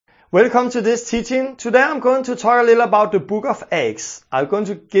Welcome to this teaching. Today I'm going to talk a little about the book of Acts. I'm going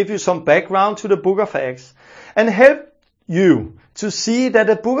to give you some background to the book of Acts and help you to see that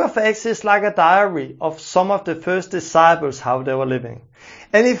the book of Acts is like a diary of some of the first disciples, how they were living.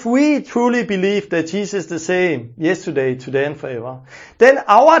 And if we truly believe that Jesus is the same yesterday, today and forever, then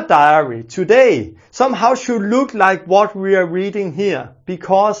our diary today somehow should look like what we are reading here,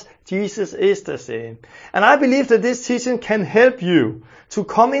 because Jesus is the same. And I believe that this teaching can help you to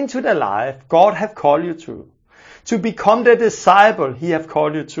come into the life God have called you to become the disciple He have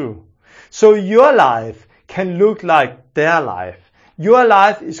called you to. So your life can look like their life. Your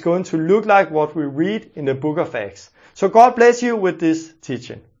life is going to look like what we read in the book of Acts. So God bless you with this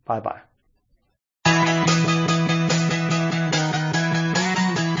teaching. Bye-bye.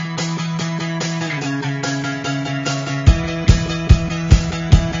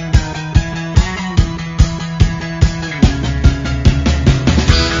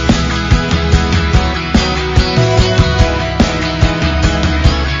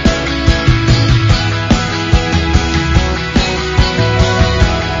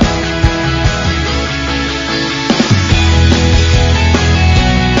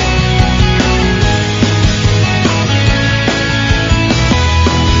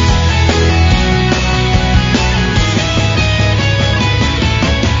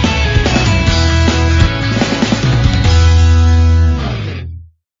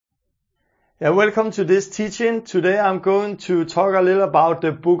 Welcome to this teaching. Today I'm going to talk a little about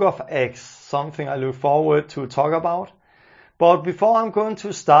the book of Acts, something I look forward to talk about. But before I'm going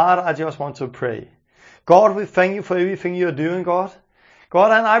to start, I just want to pray. God, we thank you for everything you're doing, God.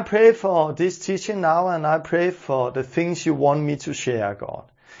 God, and I pray for this teaching now, and I pray for the things you want me to share,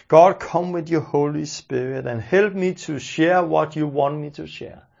 God. God, come with your Holy Spirit and help me to share what you want me to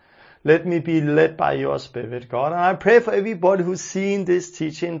share. Let me be led by your Spirit, God. And I pray for everybody who's seeing this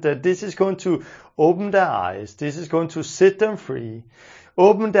teaching that this is going to open their eyes. This is going to set them free.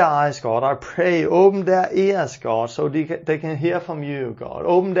 Open their eyes, God. I pray, open their ears, God, so they can hear from you, God.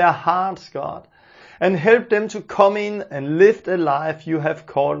 Open their hearts, God. And help them to come in and live the life you have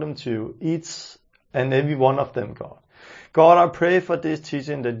called them to, each and every one of them, God. God, I pray for this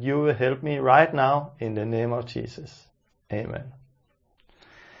teaching that you will help me right now in the name of Jesus. Amen.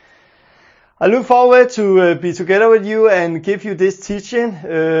 I look forward to be together with you and give you this teaching.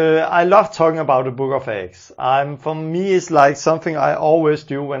 I love talking about the book of Acts. For me, it's like something I always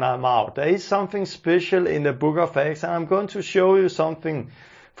do when I'm out. There is something special in the book of Acts, and I'm going to show you something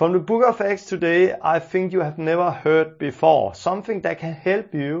from the book of Acts today I think you have never heard before. Something that can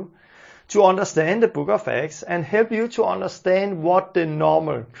help you to understand the book of Acts and help you to understand what the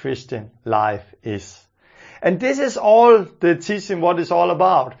normal Christian life is. And this is all the teaching, what it's all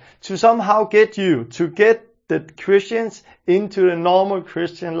about. To somehow get the Christians into the normal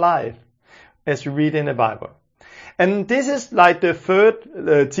Christian life, as we read in the Bible. And this is like the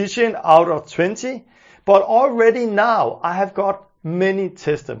third teaching out of 20. But already now, I have got many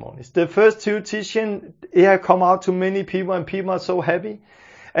testimonies. The first two teachings, it have come out to many people, and people are so happy.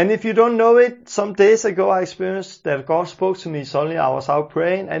 And if you don't know it, some days ago I experienced that God spoke to me suddenly. I was out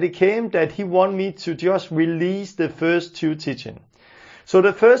praying, and it came that He wanted me to just release the first two teachings. So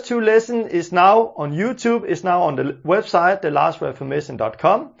the first two lessons is now on YouTube, is now on the website,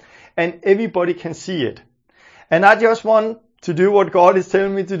 thelastreformation.com, and everybody can see it. And I just want to do what God is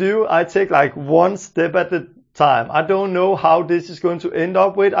telling me to do. I take like one step at a time. I don't know how this is going to end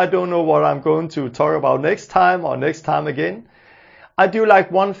up with. I don't know what I'm going to talk about next time or next time again. I do like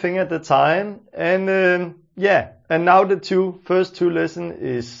one thing at a time, and and now the first two lessons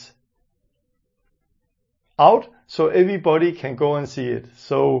is out, so everybody can go and see it.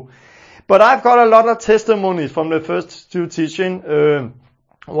 But I've got a lot of testimonies from the first two teaching.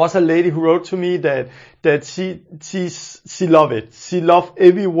 Was a lady who wrote to me that she loved it. She loved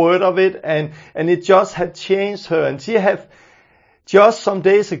every word of it, and it just had changed her. And she have just some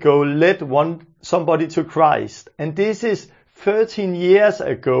days ago led somebody to Christ, and this is 13 years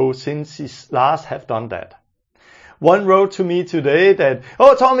ago since she last have done that. One wrote to me today that,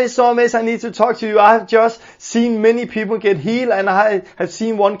 "Oh, Thomas, I need to talk to you. I have just seen many people get healed, and I have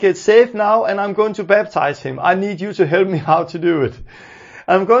seen one get saved now, and I'm going to baptize him. I need you to help me how to do it."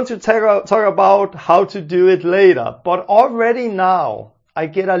 I'm going to talk about how to do it later, but already now I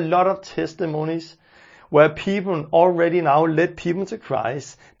get a lot of testimonies where people already now led people to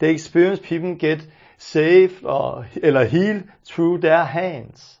Christ. They experience people get saved or healed through their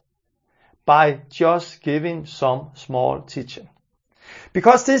hands by just giving some small teaching.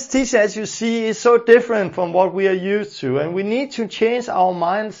 Because this teaching, as you see, is so different from what we are used to, and we need to change our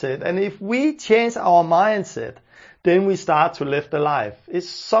mindset. And if we change our mindset, then we start to live the life. It's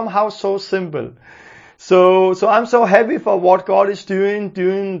somehow so simple. So I'm so happy for what God is doing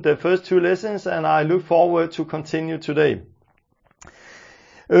during the first 2 lessons, and I look forward to continue today.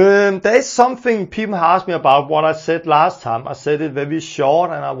 There is something people ask me about what I said last time. I said it very short,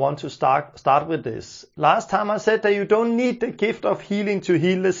 and I want to start with this. Last time I said that you don't need the gift of healing to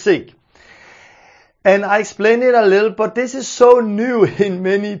heal the sick. And I explained it a little, but this is so new in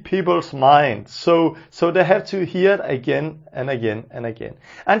many people's minds. So they have to hear it again and again and again.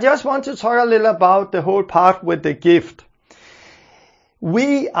 And just want to talk a little about the whole part with the gift.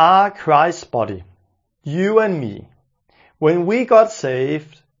 We are Christ's body, you and me. When we got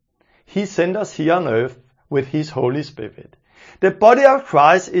saved, He sent us here on earth with His Holy Spirit. The body of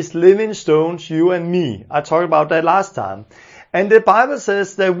Christ is living stones, you and me. I talked about that last time. And the Bible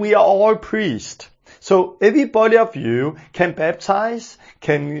says that we are all priests. So everybody of you can baptize,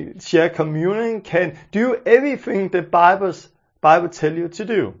 can share communion, can do everything the Bible tells you to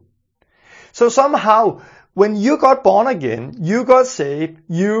do. So somehow, when you got born again, you got saved,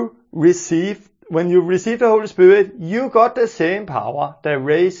 when you received the Holy Spirit, you got the same power that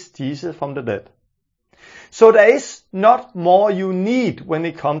raised Jesus from the dead. So there is not more you need when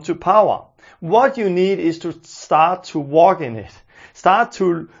it comes to power. What you need is to start to walk in it. Start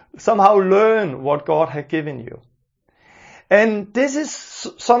to somehow learn what God has given you. And this is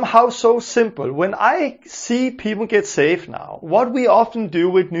somehow so simple. When I see people get saved now, what we often do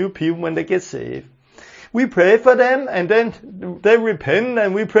with new people when they get saved, we pray for them, and then they repent,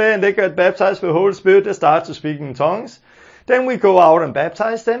 and we pray, and they get baptized with the Holy Spirit. They start to speak in tongues. Then we go out and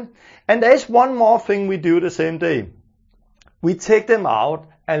baptize them. And there's one more thing we do the same day. We take them out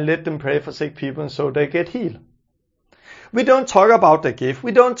and let them pray for sick people so they get healed. We don't talk about the gift.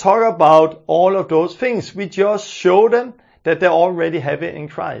 We don't talk about all of those things. We just show them that they already have it in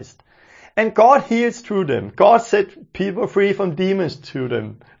Christ. And God heals through them. God set people free from demons through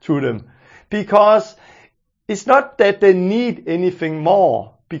them. Because it's not that they need anything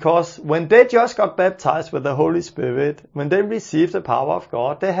more. Because when they just got baptized with the Holy Spirit, when they receive the power of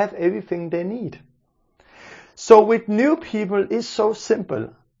God, they have everything they need. So with new people, it's so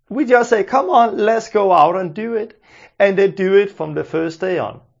simple. We just say, come on, let's go out and do it. And they do it from the first day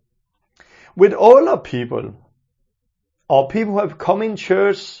on. With older people, or people who have come in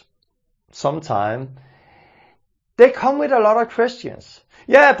church sometime, they come with a lot of questions.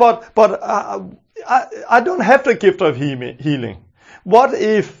 Yeah, but I don't have the gift of healing. What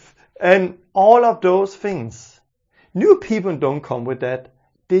if, and all of those things. New people don't come with that.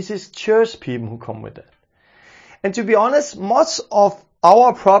 This is church people who come with that. And to be honest, much of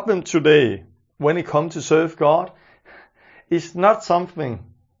our problem today, when it comes to serve God, is not something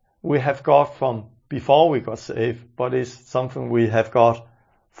we have got from before we got saved, but it's something we have got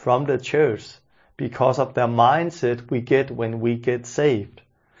from the church because of the mindset we get when we get saved.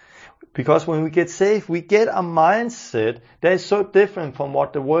 Because when we get saved, we get a mindset that is so different from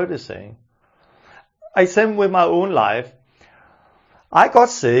what the Word is saying. I same with my own life. I got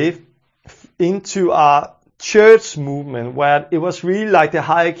saved into a church movement where it was really like the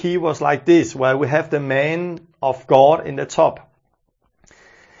hierarchy was like this, where we have the man of God in the top.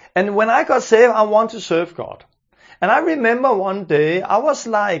 And when I got saved, I want to serve God. And I remember one day, I was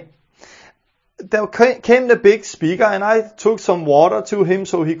like, there came the big speaker, and I took some water to him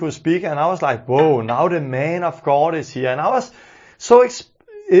so he could speak, and I was like, whoa, now the man of God is here. And I was so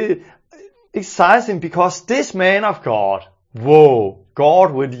excited because this man of God, whoa,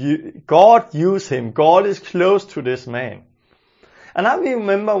 God use him. God is close to this man. And I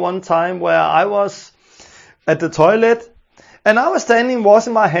remember one time where I was at the toilet, and I was standing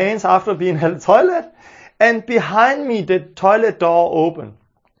washing my hands after being at the toilet, and behind me the toilet door opened.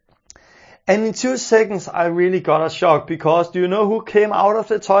 And in 2 seconds I really got a shock, because do you know who came out of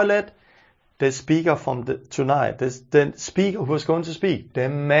the toilet? The speaker from tonight, the speaker who was going to speak, the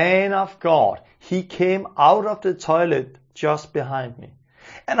man of God. He came out of the toilet just behind me.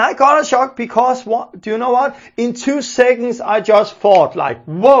 And I got a shock because, do you know what? In 2 seconds I just thought like,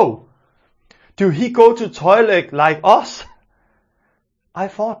 whoa, do he go to toilet like us? I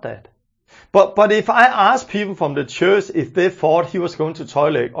thought that. But if I asked people from the church if they thought he was going to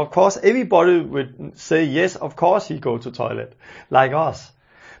toilet, of course everybody would say yes, of course he go to toilet like us.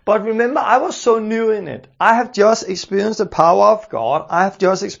 But remember, I was so new in it. I have just experienced the power of God. I have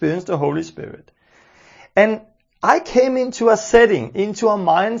just experienced the Holy Spirit. And I came into a setting, into a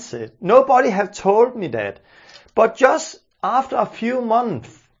mindset. Nobody have told me that. But just after a few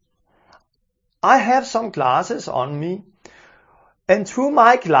months, I have some glasses on me. And through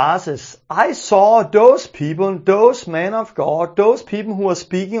my glasses, I saw those people, those men of God, those people who were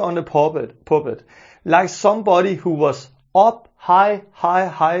speaking on the pulpit. like somebody who was up high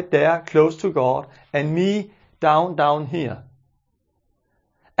there, close to God, and me down here.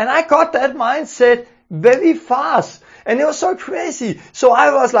 And I got that mindset very fast. And it was so crazy. So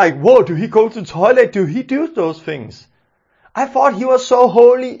I was like, whoa, do he go to the toilet? Do he do those things? I thought he was so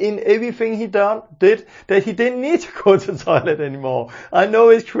holy in everything he did that he didn't need to go to the toilet anymore. I know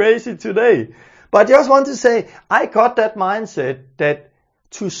it's crazy today. But I just want to say, I got that mindset that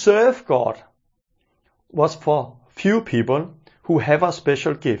to serve God was for few people who have a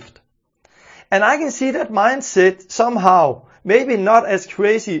special gift. And I can see that mindset somehow, maybe not as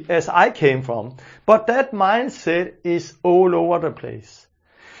crazy as I came from, but that mindset is all over the place.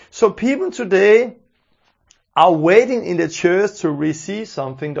 So people today are waiting in the church to receive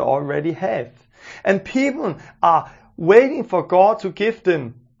something they already have. And people are waiting for God to give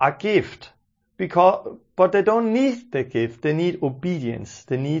them a gift, but they don't need the gift. They need obedience.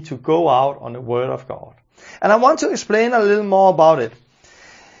 They need to go out on the word of God. And I want to explain a little more about it.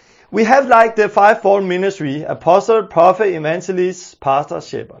 We have like the fivefold ministry: apostle, prophet, evangelist, pastor,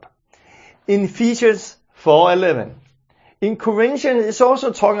 shepherd. In Ephesians 4:11. In Corinthians, it's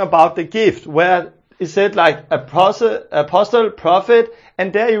also talking about the gift, where it said like apostle, prophet,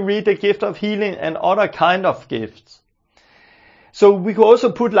 and there you read the gift of healing and other kind of gifts. So we could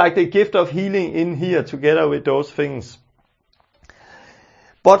also put like the gift of healing in here together with those things.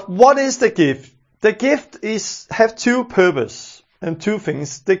 But what is the gift? The gift have two purposes and two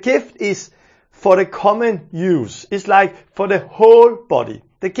things. The gift is for the common use. It's like for the whole body.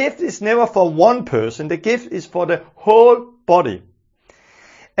 The gift is never for one person. The gift is for the whole body.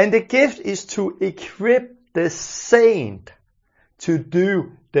 And the gift is to equip the saint to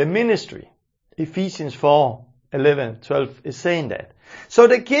do the ministry. Ephesians 4:11-12 is saying that. So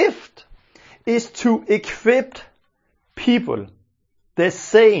the gift is to equip people, the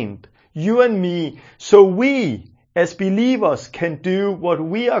saint, you and me, so we as believers can do what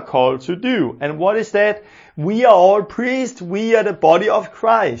we are called to do. And what is that? We are all priests. We are the body of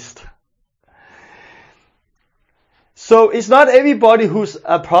Christ. So it's not everybody who's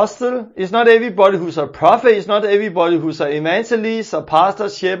apostle. It's not everybody who's a prophet. It's not everybody who's an evangelist, a pastor,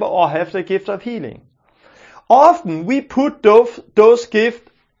 shepherd, or have the gift of healing. Often we put those gifts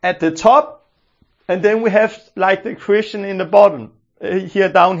at the top, and then we have like the Christian in the bottom,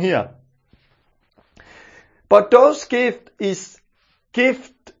 down here. But those gift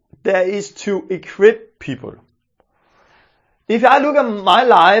that is to equip people. If I look at my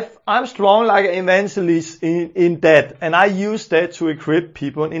life, I'm strong like an evangelist in that, and I use that to equip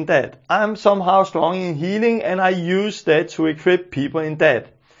people in that. I'm somehow strong in healing, and I use that to equip people in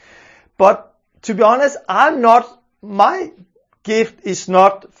that. But to be honest, my gift is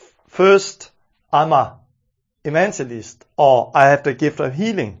not first, I'm a evangelist, or I have the gift of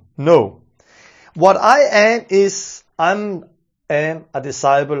healing. No. What I am is, I am a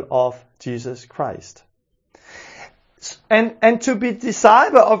disciple of Jesus Christ. And to be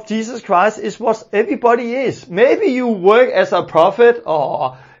disciple of Jesus Christ is what everybody is. Maybe you work as a prophet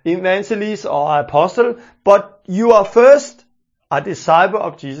or evangelist or apostle, but you are first a disciple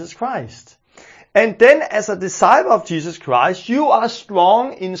of Jesus Christ. And then as a disciple of Jesus Christ, you are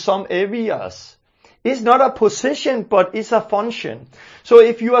strong in some areas. It's not a position, but it's a function. So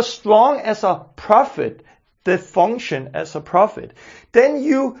if you are strong as a prophet, the function as a prophet, then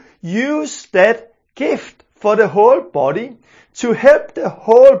you use that gift for the whole body to help the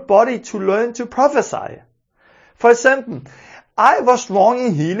whole body to learn to prophesy. For example, I was strong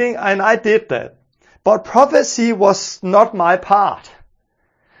in healing and I did that. But prophecy was not my part.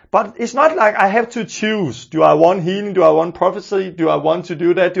 But it's not like I have to choose. Do I want healing? Do I want prophecy? Do I want to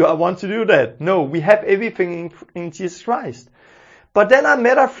do that? Do I want to do that? No, we have everything in Jesus Christ. But then I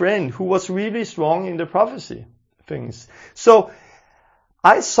met a friend who was really strong in the prophecy things. So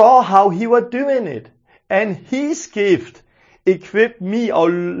I saw how he was doing it. And his gift equipped me or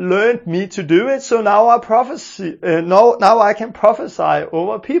learned me to do it. So now now I can prophesy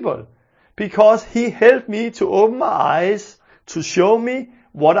over people. Because he helped me to open my eyes to show me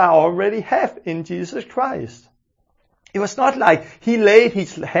what I already have in Jesus Christ. It was not like he laid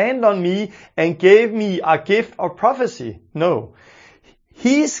his hand on me and gave me a gift of prophecy. No.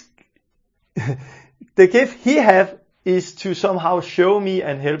 The gift he have is to somehow show me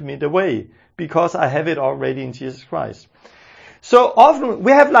and help me the way, because I have it already in Jesus Christ. So often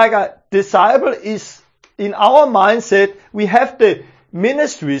we have like a disciple is in our mindset, we have the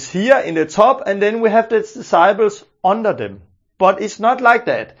ministries here in the top and then we have the disciples under them. But it's not like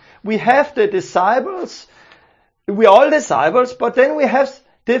that. We have the disciples, we are all disciples, but then we have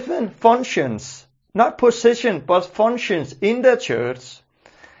different functions. Not position, but functions in the church.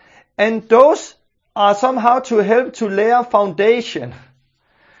 And those are somehow to help to lay a foundation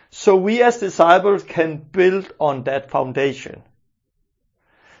so we as disciples can build on that foundation.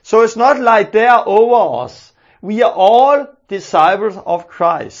 So it's not like they are over us. We are all disciples of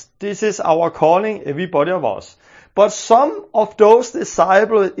Christ. This is our calling, everybody of us. But some of those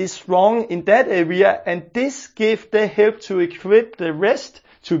disciples is strong in that area, and this gift they help to equip the rest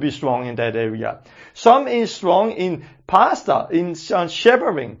to be strong in that area. Some is strong in pastor, in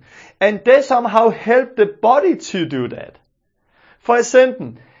shepherding, and they somehow help the body to do that. For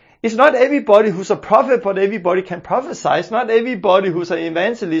example, it's not everybody who's a prophet, but everybody can prophesy. It's not everybody who's an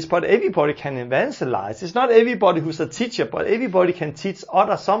evangelist, but everybody can evangelize. It's not everybody who's a teacher, but everybody can teach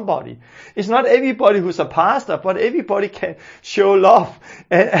somebody. It's not everybody who's a pastor, but everybody can show love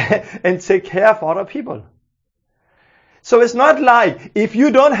and take care of other people. So it's not like, if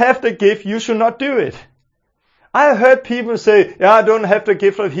you don't have the gift, you should not do it. I have heard people say, yeah, I don't have the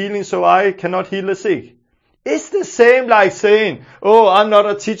gift of healing, so I cannot heal the sick. It's the same like saying, oh, I'm not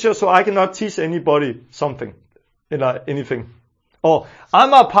a teacher, so I cannot teach anybody something, anything. Or,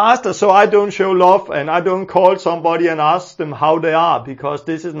 I'm a pastor, so I don't show love and I don't call somebody and ask them how they are, because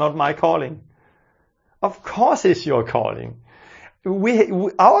this is not my calling. Of course it's your calling.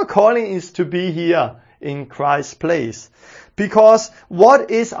 Our calling is to be here in Christ's place. Because what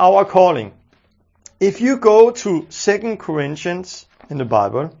is our calling? If you go to 2 Corinthians in the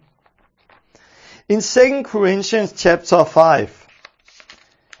Bible, in 2 Corinthians chapter 5,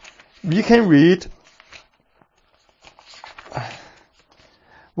 we can read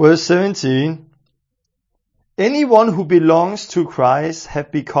verse 17. Anyone who belongs to Christ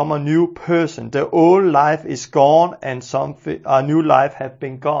have become a new person. The old life is gone and a new life have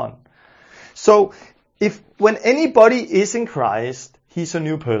been gone. So when anybody is in Christ, he's a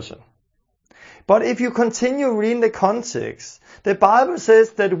new person. But if you continue reading the context, the Bible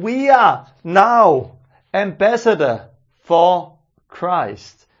says that we are now ambassador for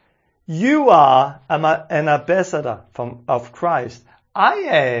Christ. You are an ambassador of Christ. I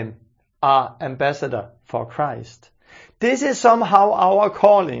am an ambassador for Christ. This is somehow our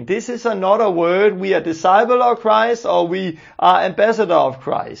calling. This is another word. We are disciple of Christ, or we are ambassador of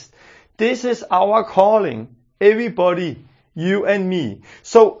Christ. This is our calling. Everybody, you and me.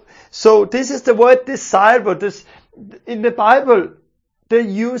 So this is the word disciple. In the Bible, they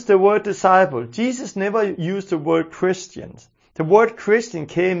use the word disciple. Jesus never used the word Christians. The word Christian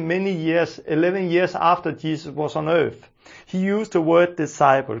came 11 years after Jesus was on earth. He used the word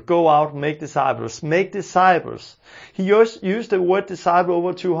disciple. Go out, make disciples. Make disciples. He used the word disciple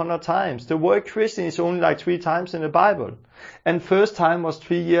over 200 times. The word Christian is only like 3 times in the Bible. And first time was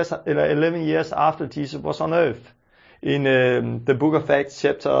 11 years after Jesus was on earth. In the book of Acts,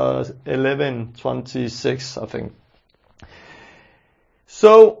 chapter 11, 26, I think.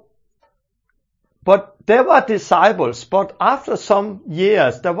 So, but there were disciples, but after some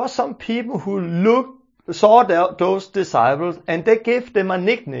years, there were some people who saw those disciples, and they gave them a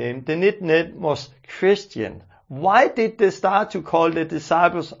nickname. The nickname was Christian. Why did they start to call the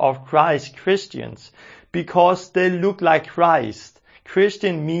disciples of Christ Christians? Because they look like Christ.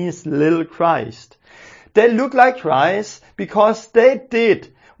 Christian means little Christ. They look like Christ because they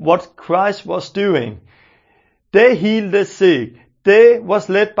did what Christ was doing. They healed the sick. They was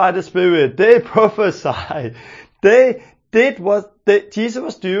led by the Spirit. They prophesied. They did what Jesus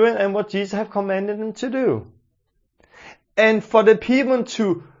was doing and what Jesus have commanded them to do. And for the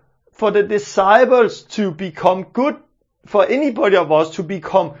disciples to become good, for anybody of us to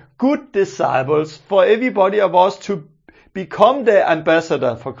become good disciples, for everybody of us to become the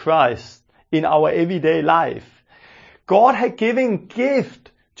ambassador for Christ in our everyday life, God had given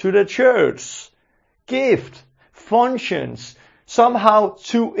gift to the church, gift, functions, somehow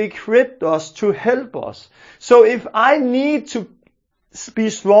to equip us, to help us. So if I need to be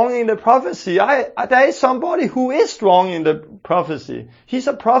strong in the prophecy, there is somebody who is strong in the prophecy. He's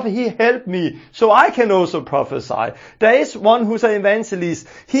a prophet, he helped me, so I can also prophesy. There is one who's an evangelist.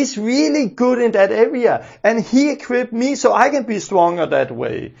 He's really good in that area, and he equipped me so I can be stronger that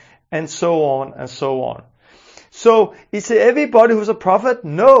way. And so on and so on. So, is it everybody who's a prophet?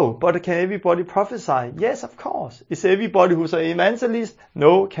 No. But can everybody prophesy? Yes, of course. Is it everybody who's an evangelist?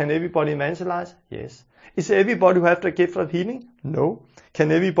 No. Can everybody evangelize? Yes. Is it everybody who have the gift of healing? No.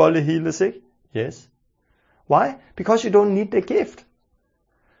 Can everybody heal the sick? Yes. Why? Because you don't need the gift.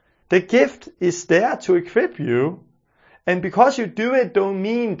 The gift is there to equip you. And because you do it, don't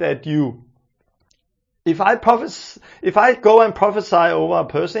mean that you... If I go and prophesy over a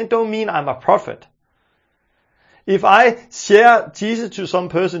person, it don't mean I'm a prophet. If I share Jesus to some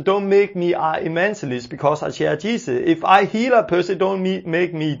person, don't make me an evangelist because I share Jesus. If I heal a person, don't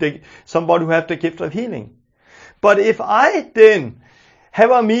make me somebody who have the gift of healing. But if I then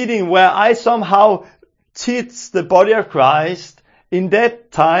have a meeting where I somehow teach the body of Christ in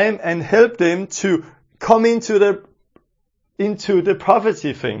that time and help them to come into the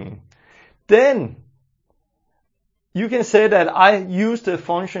prophecy thing, then you can say that I use the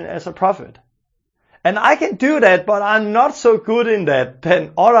function as a prophet. And I can do that, but I'm not so good in that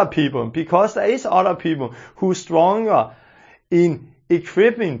than other people, because there is other people who are stronger in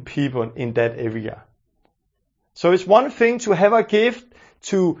equipping people in that area. So it's one thing to have a gift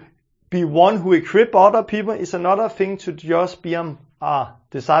to be one who equip other people. It's another thing to just be a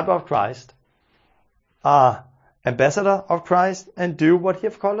disciple of Christ, a ambassador of Christ, and do what He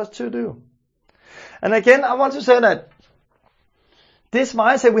has called us to do. And again, I want to say that this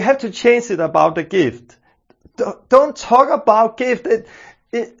mindset, we have to change it about the gift. Don't talk about gift.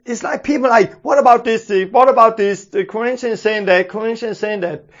 It's like people like, what about this? What about this? The Corinthians saying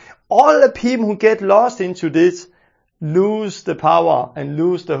that. All the people who get lost into this lose the power and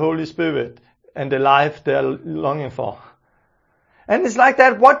lose the Holy Spirit and the life they're longing for. And it's like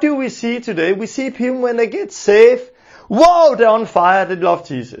that. What do we see today? We see people when they get saved, whoa, they're on fire, they love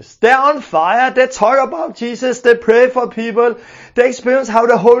Jesus. They're on fire, they talk about Jesus, they pray for people, they experience how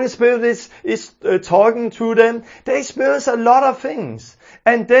the Holy Spirit is talking to them. They experience a lot of things.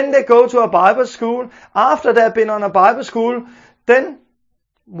 And then they go to a Bible school. After they've been on a Bible school, then,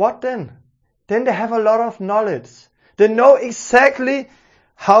 what then? Then they have a lot of knowledge. They know exactly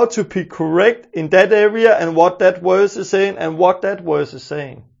how to be correct in that area and what that verse is saying and what that verse is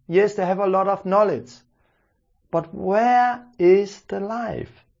saying. Yes, they have a lot of knowledge. But where is the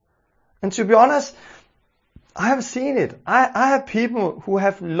life? And to be honest, I have seen it. I have people who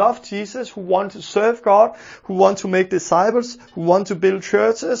have loved Jesus, who want to serve God, who want to make disciples, who want to build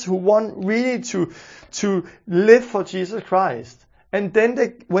churches, who want really to live for Jesus Christ. And then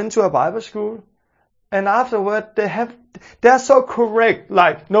they went to a Bible school, and afterward they're so correct.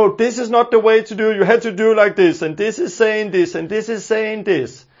 Like, no, this is not the way to do it. You have to do like this, and this is saying this, and this is saying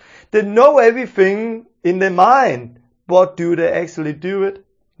this. They know everything in their mind, but do they actually do it?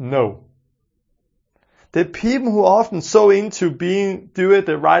 No. The people who are often so into do it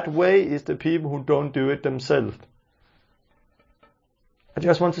the right way is the people who don't do it themselves. I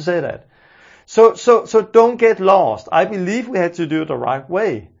just want to say that. So don't get lost. I believe we have to do it the right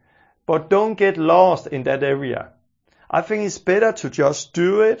way, but don't get lost in that area. I think it's better to just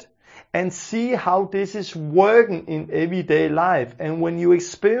do it and see how this is working in everyday life. And when you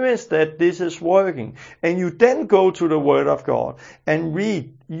experience that this is working, and you then go to the Word of God and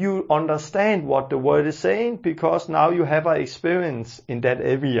read, you understand what the Word is saying, because now you have an experience in that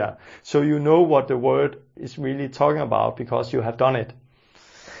area. So you know what the Word is really talking about because you have done it.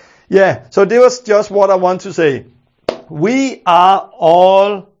 Yeah, so this was just what I want to say. We are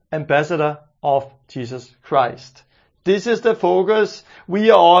all ambassadors of Jesus Christ. This is the focus. We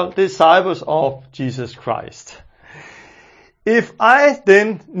are all disciples of Jesus Christ. If I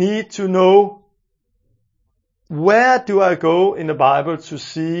then need to know, where do I go in the Bible to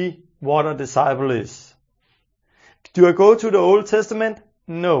see what a disciple is? Do I go to the Old Testament?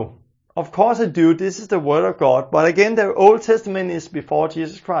 No. Of course I do. This is the Word of God. But again, the Old Testament is before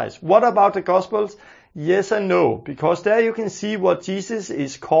Jesus Christ. What about the Gospels? Yes and no, because there you can see what Jesus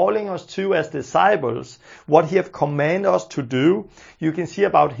is calling us to as disciples, what He has commanded us to do. You can see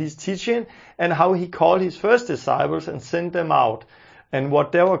about His teaching and how He called His first disciples and sent them out and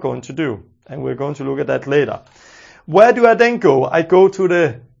what they were going to do. And we're going to look at that later. Where do I then go? I go to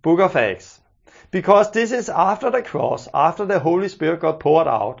the book of Acts. Because this is after the cross, after the Holy Spirit got poured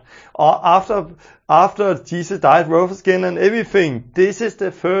out, or after Jesus died, rose again and everything. This is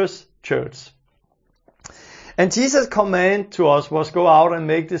the first church. And Jesus' command to us was go out and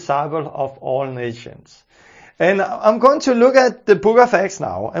make disciples of all nations. And I'm going to look at the book of Acts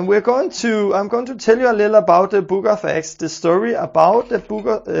now. And I'm going to tell you a little about the book of Acts, the story about the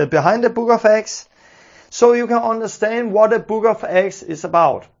book behind the book of Acts, so you can understand what the book of Acts is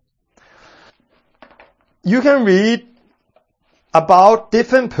about. You can read about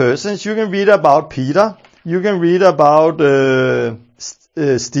different persons. You can read about Peter. You can read about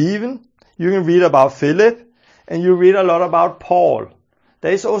Stephen. You can read about Philip. And you read a lot about Paul.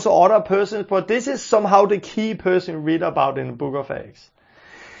 There is also other persons, but this is somehow the key person you read about in the book of Acts.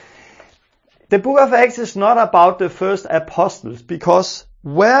 The book of Acts is not about the first apostles, because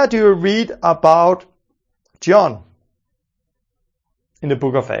where do you read about John in the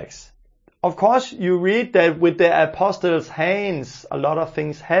book of Acts? of course, you read that with the apostles' hands, a lot of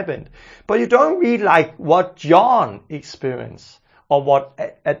things happened. But you don't read like what John experienced, or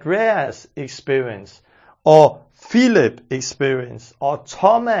what Andreas experienced, or Philip experienced, or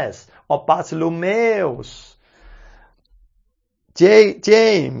Thomas, or Bartholomeus,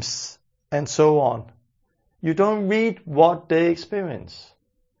 James, and so on. You don't read what they experience.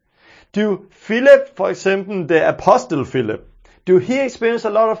 Do Philip, for example, the apostle Philip, do he experience a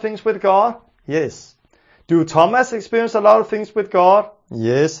lot of things with God? Yes. Do Thomas experience a lot of things with God?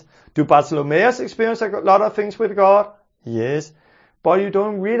 Yes. Do Bartholomeus experience a lot of things with God? Yes. But you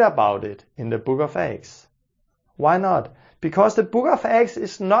don't read about it in the book of Acts. Why not? Because the book of Acts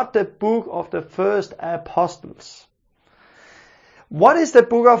is not the book of the first apostles. What is the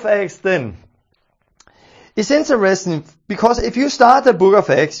book of Acts then? It's interesting because if you start the book of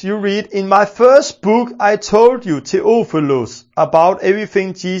Acts, you read, "In my first book I told you, Theophilus, about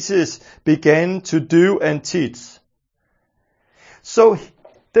everything Jesus began to do and teach." So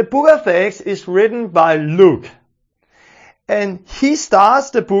the book of Acts is written by Luke. And he starts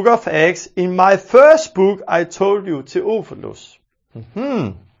the book of Acts, "In my first book I told you, Theophilus."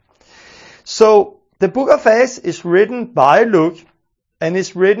 So the book of Acts is written by Luke and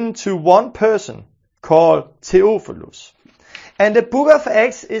is written to one person called Theophilus. And the book of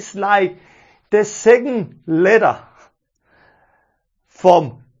Acts is like the second letter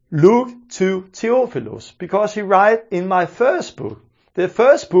from Luke to Theophilus, because he writes, "In my first book." The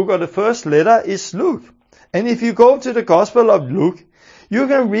first book or the first letter is Luke. And if you go to the Gospel of Luke, you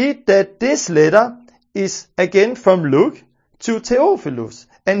can read that this letter is again from Luke to Theophilus.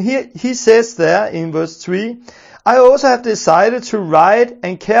 And here he says there in verse 3, "I also have decided to write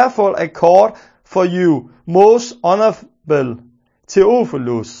and careful accord for you, most honorable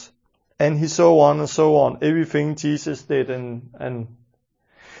Theophilus." And he so on and so on. Everything Jesus did and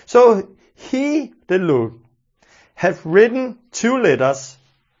so he, the Luke, have written 2 letters.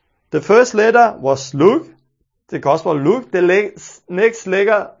 The first letter was Luke, the Gospel of Luke. The next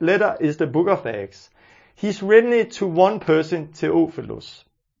letter is the book of Acts. He's written it to one person, Theophilus.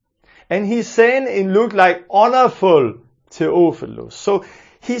 And he's saying in Luke like honorful Theophilus. So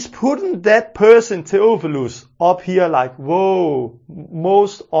he's putting that person, Theophilus, up here like, whoa,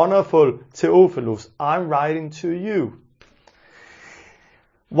 most honorful Theophilus, I'm writing to you.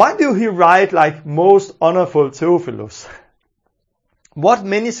 Why do he write like most honorful Theophilus? What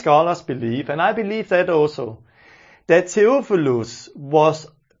many scholars believe, and I believe that also, that Theophilus was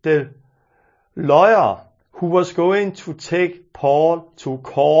the lawyer who was going to take Paul to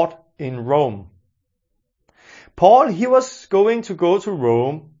court in Rome. Paul, he was going to go to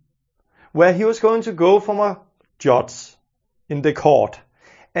Rome, where he was going to go from a judge in the court,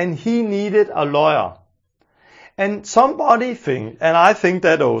 and he needed a lawyer. And somebody think, and I think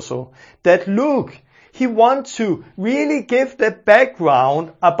that also, that Luke, he wants to really give the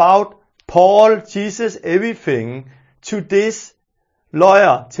background about Paul, Jesus, everything to this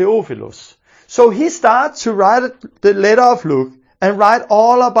lawyer, Theophilus. So he starts to write the letter of Luke and write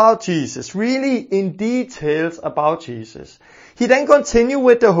all about Jesus, really in details about Jesus. He then continue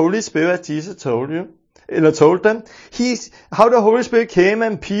with the Holy Spirit, Jesus told them, how the Holy Spirit came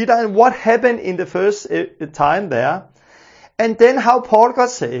and Peter and what happened in the first time there. And then how Paul got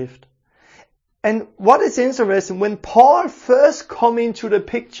saved. And what is interesting, when Paul first come into the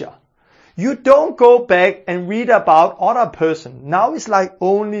picture, you don't go back and read about other person. Now it's like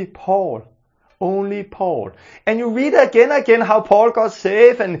only Paul. Only Paul. And you read again how Paul got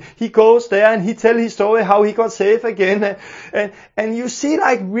saved, and he goes there and he tells his story how he got saved again. And you see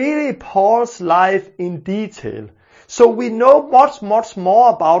like really Paul's life in detail. So we know much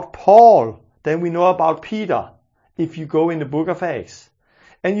more about Paul than we know about Peter if you go in the book of Acts.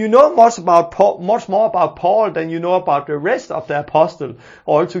 And you know much more about Paul than you know about the rest of the apostles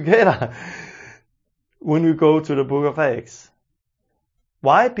altogether when we go to the book of Acts.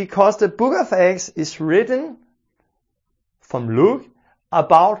 Why? Because the book of Acts is written from Luke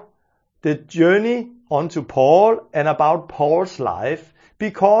about the journey onto Paul and about Paul's life,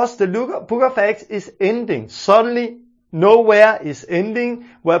 because the book of Acts is ending. Suddenly, nowhere is ending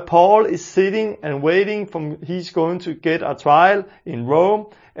where Paul is sitting and waiting he's going to get a trial in Rome,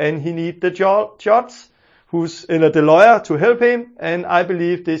 and he needs the judge, who's the lawyer, to help him, and I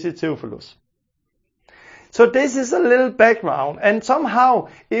believe this is Theophilus. So this is a little background, and somehow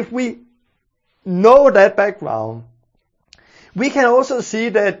if we know that background, we can also see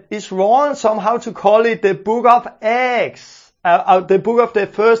that it's wrong somehow to call it the book of Acts, the book of the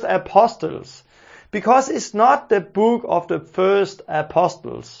first apostles, because it's not the book of the first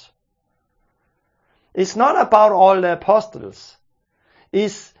apostles. It's not about all the apostles.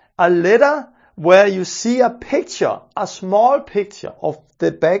 It's a letter where you see a picture, a small picture of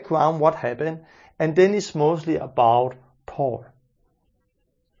the background, what happened, and then it's mostly about Paul.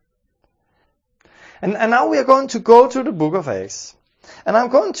 And now we are going to go to the book of Acts. And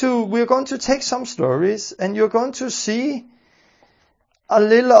we're going to take some stories, and you're going to see a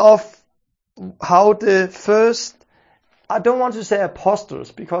little of how the first, I don't want to say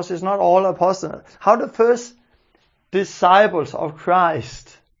apostles, because it's not all apostles, how the first disciples of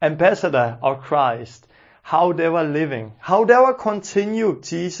Christ, ambassador of Christ, how they were living, how they were continue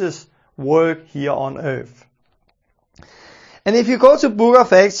Jesus' work here on earth. And if you go to book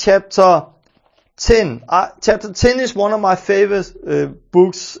of Acts chapter 10, chapter 10 is one of my favorite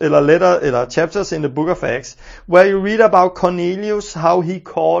books, or chapters in the book of Acts, where you read about Cornelius, how he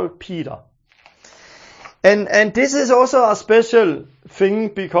called Peter. And this is also a special thing,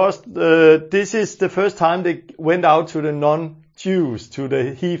 because this is the first time they went out to the non-Jews, to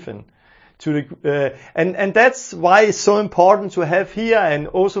the heathen, and that's why it's so important to have here, and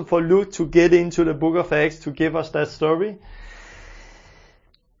also for Luke to get into the book of Acts to give us that story.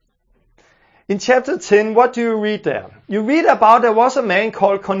 In chapter 10, what do you read there? You read about there was a man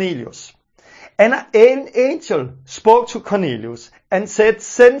called Cornelius. And an angel spoke to Cornelius and said,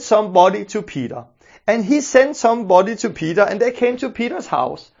 send somebody to Peter. And he sent somebody to Peter, and they came to Peter's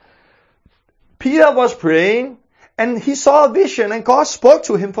house. Peter was praying, and he saw a vision, and God spoke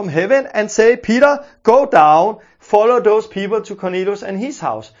to him from heaven and said, Peter, go down, follow those people to Cornelius and his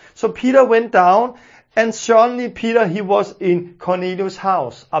house. So Peter went down, and suddenly Peter, he was in Cornelius'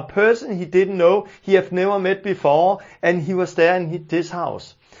 house. A person he didn't know, he had never met before, and he was there in this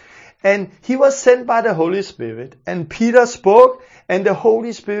house. And he was sent by the Holy Spirit. And Peter spoke, and the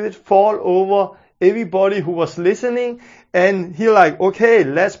Holy Spirit fall over everybody who was listening. And he okay,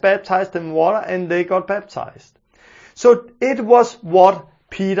 let's baptize them in water, and they got baptized. So it was what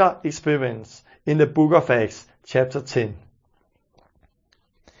Peter experienced in the book of Acts, chapter 10.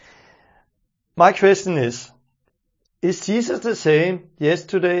 My question is Jesus the same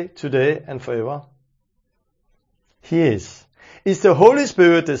yesterday, today, and forever? He is. Is the Holy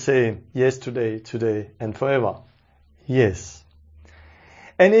Spirit the same yesterday, today, and forever? Yes.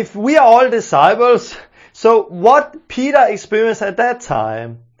 And if we are all disciples, so what Peter experienced at that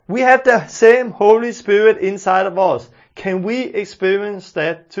time, we have the same Holy Spirit inside of us. Can we experience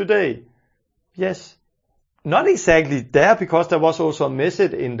that today? Yes. Not exactly there, because there was also a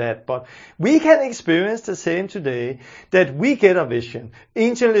message in that, but we can experience the same today, that we get a vision,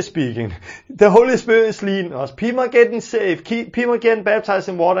 angel is speaking, the Holy Spirit is leading us, people are getting saved, people are getting baptized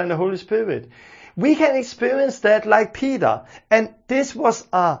in water and the Holy Spirit. We can experience that like Peter, and this was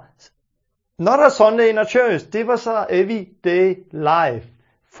not a Sunday in a church, this was a everyday life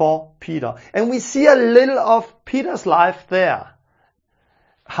for Peter. And we see a little of Peter's life there,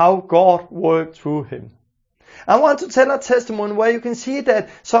 how God worked through him. I want to tell a testimony where you can see that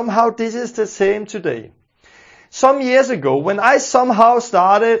somehow this is the same today. Some years ago, when I somehow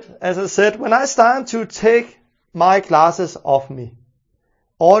started, as I said, when I started to take my classes off me,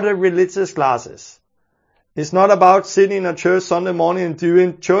 all the religious classes. It's not about sitting in a church Sunday morning and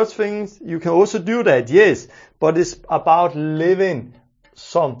doing church things. You can also do that, yes, but it's about living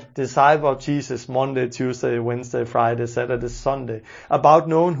some disciple of Jesus Monday, Tuesday, Wednesday, Friday, Saturday, Sunday, about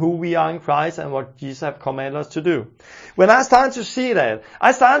knowing who we are in Christ and what Jesus has commanded us to do. When I started to see that,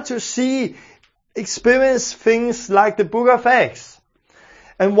 I started to experience things like the book of Acts.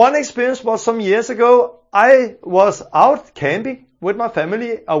 And one experience was some years ago, I was out camping with my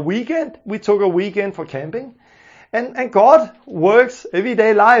family a weekend. We took a weekend for camping. And God works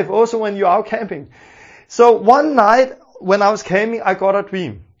everyday life, also when you're out camping. So one night, when I was camping, I got a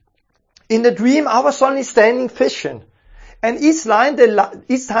dream. In the dream, I was suddenly standing fishing. And each time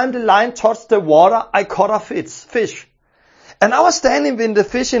the line touched the water, I caught a fish. And I was standing with the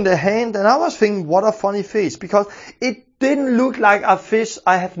fish in the hand, and I was thinking, what a funny fish, because it didn't look like a fish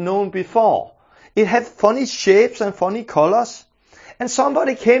I have known before. It had funny shapes and funny colors. And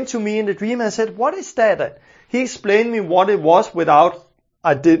somebody came to me in the dream and said, what is that? He explained me what it was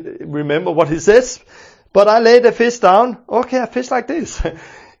I didn't remember what he says. But I laid the fish down. Okay, a fish like this.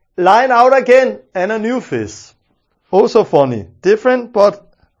 Line out again, and a new fish. Also funny. Different,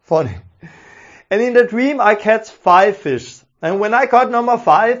 but funny. And in the dream, I catch 5 fish. And when I got number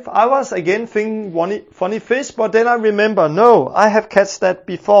 5, I was again thinking funny fish, but then I remember, no, I have catch that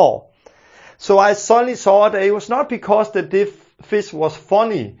before. So I suddenly saw that it was not because the fish was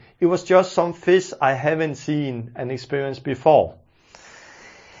funny. It was just some fish I haven't seen and experienced before.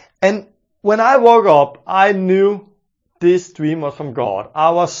 And when I woke up, I knew this dream was from God.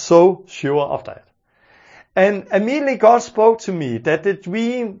 I was so sure of that. And immediately God spoke to me that the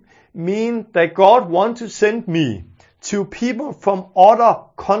dream mean that God wants to send me to people from other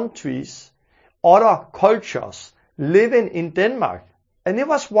countries, other cultures, living in Denmark. And it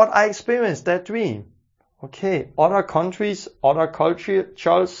was what I experienced, that dream. Okay, other countries, other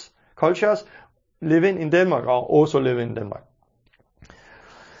cultures living in Denmark, or also living in Denmark.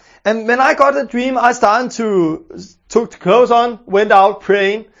 And when I got the dream, I started took the clothes on, went out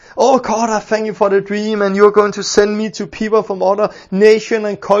praying. Oh God, I thank you for the dream, and you're going to send me to people from other nations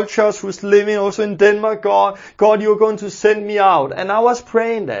and cultures who's living also in Denmark. God, you're going to send me out. And I was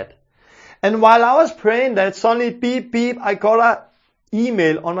praying that. And while I was praying that, suddenly beep, beep, I got an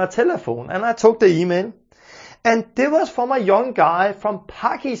email on my telephone. And I took the email. And it was from a young guy from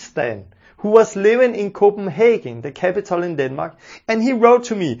Pakistan who was living in Copenhagen, the capital in Denmark. And he wrote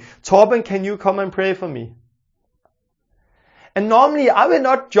to me, Torben, can you come and pray for me? And normally I will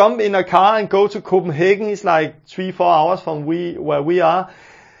not jump in a car and go to Copenhagen. It's like 3-4 hours from where we are.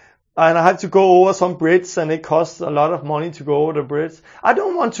 And I have to go over some bridge, and it costs a lot of money to go over the bridge. I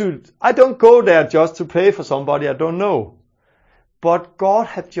don't go there just to pray for somebody I don't know. But God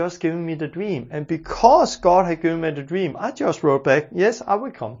had just given me the dream. And because God had given me the dream, I just wrote back, yes, I will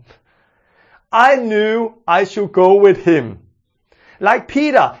come. I knew I should go with him. Like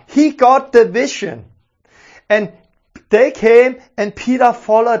Peter, he got the vision. And they came and Peter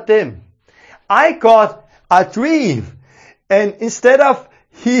followed them. I got a dream. And instead of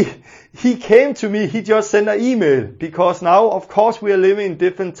he came to me, he just sent an email. Because now, of course, we are living in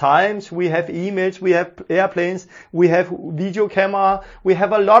different times. We have emails, we have airplanes, we have video camera. We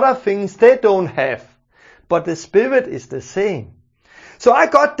have a lot of things they don't have. But the spirit is the same. So I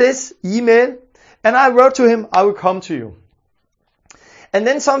got this email and I wrote to him, I will come to you. And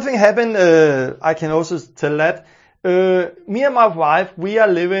then something happened, I can also tell that. Me and my wife, we are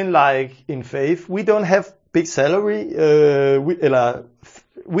living like in faith. We don't have big salary.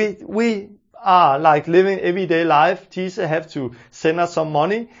 We are like living everyday life. Jesus have to send us some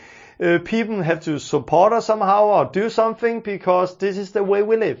money. People have to support us somehow or do something because this is the way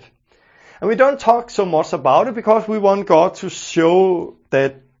we live. And we don't talk so much about it because we want God to show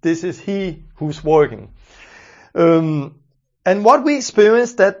that this is He who's working. And what we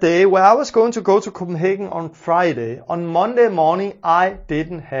experienced that day, where I was going to go to Copenhagen on Friday, on Monday morning, I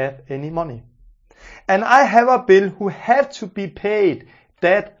didn't have any money. And I have a bill who had to be paid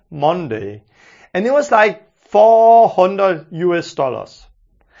that Monday. And it was like $400.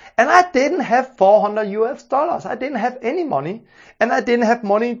 And I didn't have $400. I didn't have any money. And I didn't have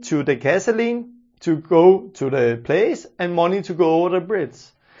money to the gasoline to go to the place and money to go over the bridge.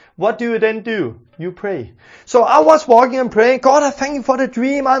 What do you then do? You pray. So I was walking and praying, God, I thank you for the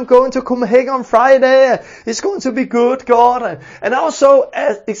dream. I'm going to Copenhagen on Friday. It's going to be good, God. And I was so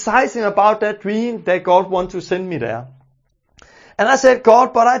excited about that dream that God wanted to send me there. And I said,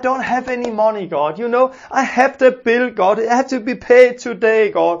 God, but I don't have any money, God. You know, I have the bill, God. It has to be paid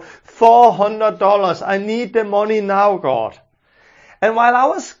today, God. $400. I need the money now, God. And while I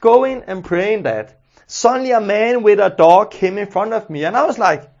was going and praying that, suddenly a man with a dog came in front of me. And I was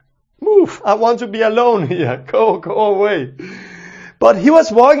like, move, I want to be alone here. Go away. But he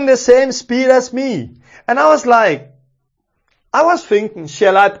was walking the same speed as me. And I was thinking,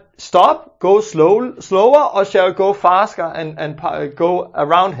 shall I stop, go slower, or shall I go faster and go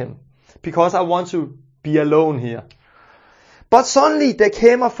around him? Because I want to be alone here. But suddenly there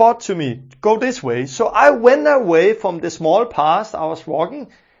came a thought to me, go this way. So I went away from the small path I was walking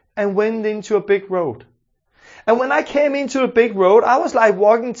and went into a big road. And when I came into a big road, I was like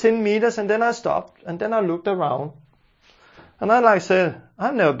walking 10 meters and then I stopped and then I looked around. And I said,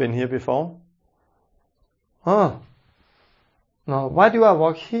 I've never been here before. No, why do I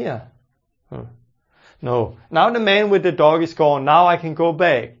walk here? No, now the man with the dog is gone. Now I can go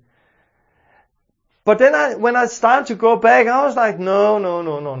back. But then when I started to go back, I was like, no.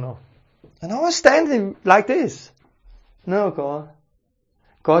 And I was standing like this. No, God.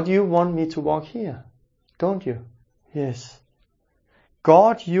 God, you want me to walk here, don't you? Yes.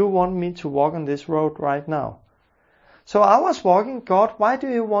 God, you want me to walk on this road right now. So I was walking, God, why do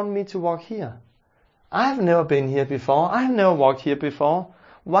you want me to walk here? I have never been here before. I have never walked here before.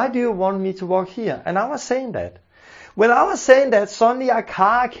 Why do you want me to walk here? And I was saying that. When I was saying that, suddenly a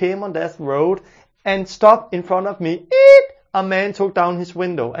car came on that road and stopped in front of me. A man took down his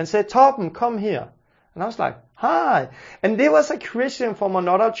window and said, Torben, come here. And I was like, hi. And there was a Christian from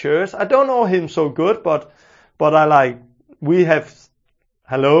another church. I don't know him so good, but we have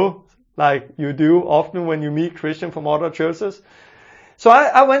hello, like you do often when you meet Christian from other churches. So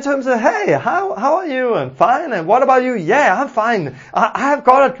I went to him and said, hey, how are you? And fine. And what about you? Yeah, I'm fine. I have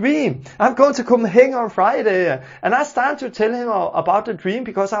got a dream. I'm going to Copenhagen on Friday. And I started to tell him about the dream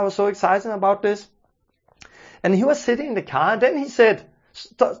because I was so excited about this. And he was sitting in the car. And then he said,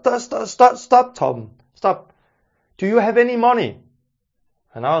 stop, Tom. Stop. Do you have any money?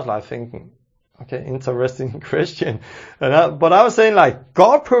 And I was like thinking, okay, interesting question. But I was saying like,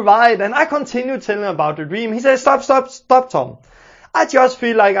 God provide. And I continued telling him about the dream. He said, stop, Tom. I just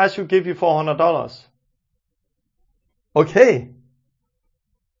feel like I should give you $400. Okay,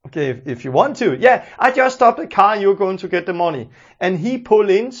 if you want to. Yeah, I just stopped the car and you're going to get the money. And he pulled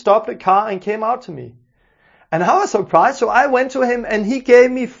in, stopped the car and came out to me. And I was surprised. So I went to him and he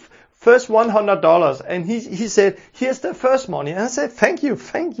gave me first $100. And he said, here's the first money. And I said, thank you.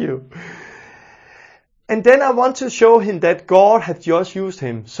 And then I want to show him that God had just used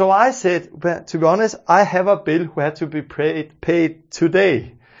him. So I said, well, to be honest, I have a bill who had to be paid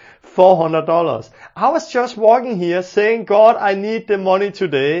today. $400. I was just walking here saying, God, I need the money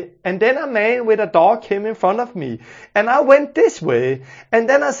today. And then a man with a dog came in front of me. And I went this way. And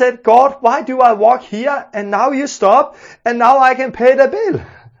then I said, God, why do I walk here? And now you stop. And now I can pay the bill.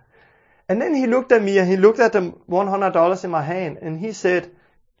 And then he looked at me and he looked at the $100 in my hand. And he said,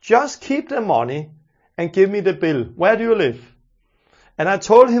 just keep the money and give me the bill. Where do you live? And I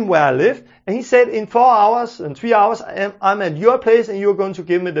told him where I live. And he said, in 4 hours and 3 hours, I'm at your place and you're going to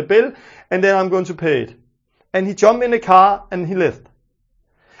give me the bill. And then I'm going to pay it. And he jumped in the car and he left.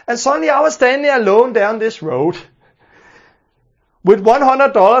 And suddenly I was standing alone down this road with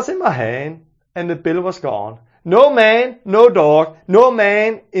 $100 in my hand and the bill was gone. No man, no dog, no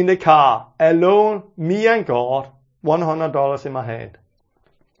man in the car. Alone, me and God, $100 in my hand.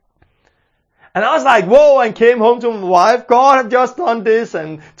 And I was like, whoa, and came home to my wife. God had just done this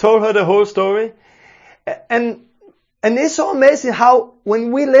and told her the whole story. And it's so amazing how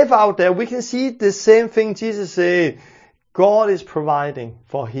when we live out there, we can see the same thing Jesus said. God is providing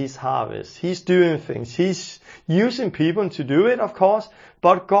for his harvest. He's doing things. He's using people to do it, of course,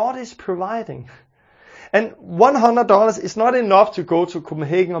 but God is providing. And $100 is not enough to go to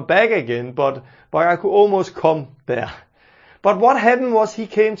Copenhagen or back again, but I could almost come there. But what happened was he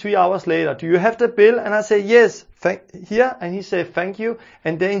came 3 hours later. Do you have the bill? And I said, yes, here. And he said, thank you.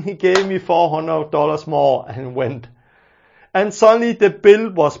 And then he gave me $400 more and went. And suddenly the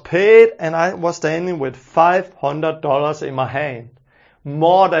bill was paid and I was standing with $500 in my hand.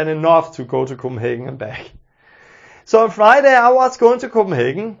 More than enough to go to Copenhagen and back. So on Friday I was going to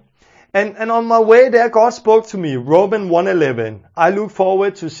Copenhagen. And on my way there, God spoke to me, Romans 1:11. I look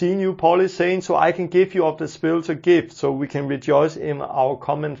forward to seeing you, Paul is saying, so I can give you of the spiritual gift, so we can rejoice in our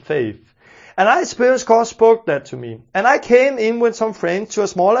common faith. And I experienced God spoke that to me. And I came in with some friends to a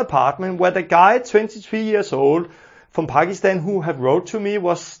small apartment where the guy, 23 years old, from Pakistan, who had wrote to me,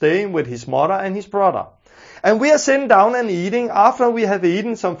 was staying with his mother and his brother. And we are sitting down and eating. After we have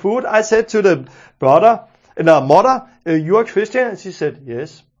eaten some food, I said to the mother, you are Christian? And she said,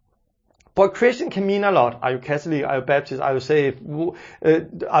 yes. But Christian can mean a lot. Are you Catholic? Are you Baptist? Are you saved?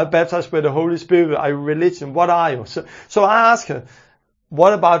 Are you baptized by the Holy Spirit? Are you religion? What are you? So I asked her,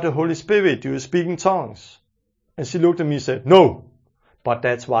 what about the Holy Spirit? Do you speak in tongues? And she looked at me and said, no, but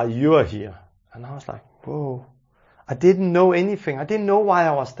that's why you are here. And I was like, whoa, I didn't know anything. I didn't know why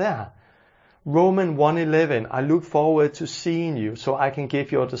I was there. Romans 1:11, I look forward to seeing you so I can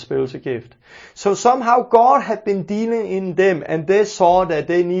give you the spiritual gift. So somehow God had been dealing in them and they saw that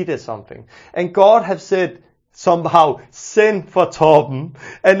they needed something. And God had said, somehow, send for Torben.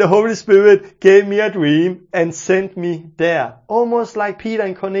 And the Holy Spirit gave me a dream and sent me there. Almost like Peter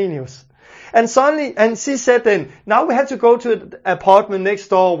and Cornelius. And suddenly, and she said then, now we have to go to the apartment next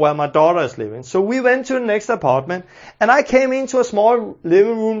door where my daughter is living. So we went to the next apartment and I came into a small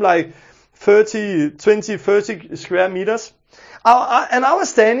living room like 30 square meters. And I was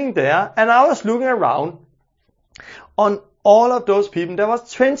standing there and I was looking around on all of those people. There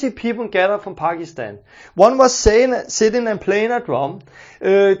was 20 people gathered from Pakistan. One was sitting and playing a drum.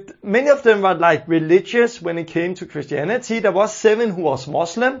 Many of them were like religious when it came to Christianity. There was 7 who was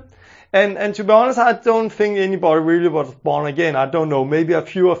Muslim. And to be honest, I don't think anybody really was born again. I don't know, maybe a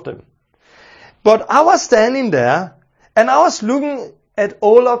few of them. But I was standing there and I was looking at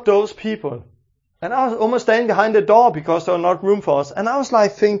all of those people. And I was almost standing behind the door because there was not room for us. And I was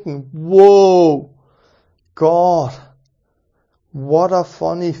like thinking, whoa, God, what a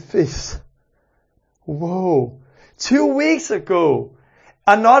funny fish. Whoa. 2 weeks ago,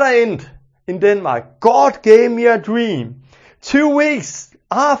 another end in Denmark, God gave me a dream. 2 weeks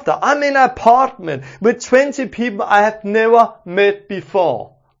after, I'm in an apartment with 20 people I have never met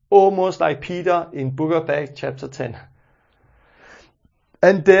before. Almost like Peter in Book of Acts chapter 10.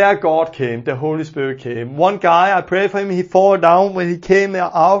 And there God came, the Holy Spirit came. One guy, I prayed for him, he fell down. When he came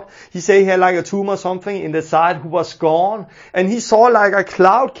out, he said he had like a tumor or something in the side who was gone. And he saw like a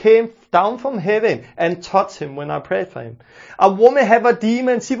cloud came down from heaven and touched him when I prayed for him. A woman had a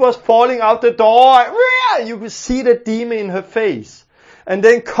demon, she was falling out the door. You could see the demon in her face. And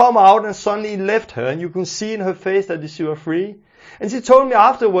then come out and suddenly left her. And you can see in her face that she was free. And she told me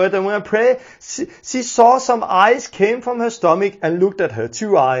afterward that when I prayed, she saw some eyes came from her stomach and looked at her,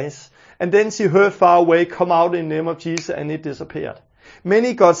 2 eyes. And then she heard far away, come out in the name of Jesus, and it disappeared.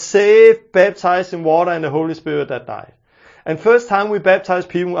 Many got saved, baptized in water and the Holy Spirit that night. And first time we baptized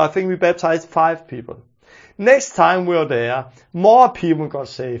people, I think we baptized 5 people. Next time we were there, more people got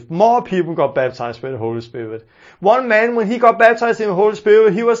saved, more people got baptized with the Holy Spirit. One man, when he got baptized in the Holy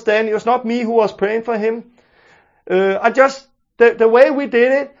Spirit, he was standing, it was not me who was praying for him. The way we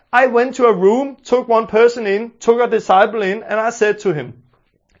did it, I went to a room, took one person in, took a disciple in, and I said to him,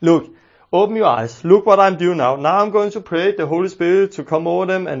 look, open your eyes, look what I'm doing now. Now I'm going to pray the Holy Spirit to come over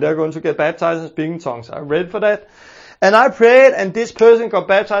them, and they're going to get baptized and speak in tongues. I'm ready for that. And I prayed, and this person got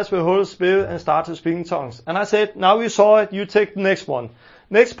baptized with the Holy Spirit and started speaking tongues. And I said, now you saw it, you take the next one.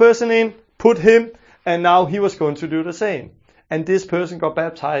 Next person in, put him, and now he was going to do the same. And this person got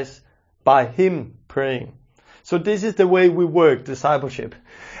baptized by him praying. So this is the way we work, discipleship.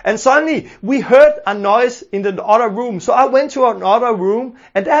 And suddenly we heard a noise in the other room. So I went to another room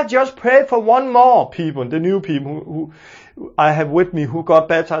and I just prayed for one more people, the new people who I have with me who got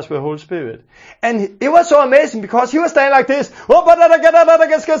baptized with the Holy Spirit. And it was so amazing because he was standing like this,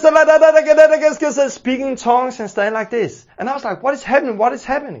 speaking in tongues and standing like this. And I was like, what is happening? What is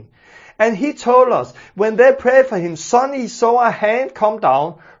happening? And he told us, when they prayed for him, suddenly he saw a hand come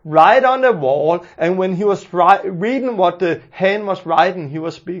down right on the wall. And when he was reading what the hand was writing, he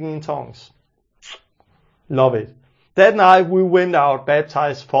was speaking in tongues. Love it. That night we went out,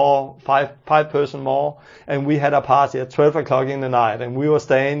 baptized 5 person more. And we had a party at 12 o'clock in the night. And we were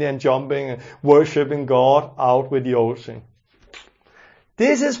standing and jumping and worshiping God out with the ocean.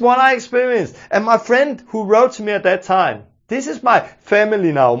 This is what I experienced. And my friend who wrote to me at that time, this is my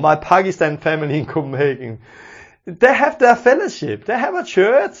family now, my Pakistan family in Copenhagen. They have their fellowship. They have a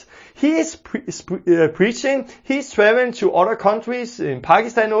church. He is preaching. He's traveling to other countries. In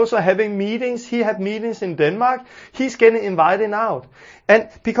Pakistan also having meetings. He had meetings in Denmark. He's getting invited out. And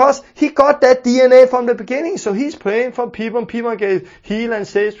because he got that DNA from the beginning, so he's praying for people and people get healed and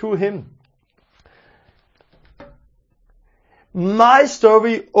saved through him. My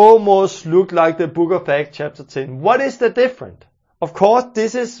story almost looked like the book of Acts chapter 10. What is the difference? Of course,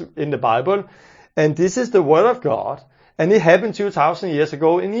 this is in the Bible, and this is the Word of God, and it happened 2,000 years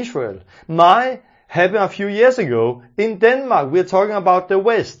ago in Israel. Mine happened a few years ago in Denmark. We're talking about the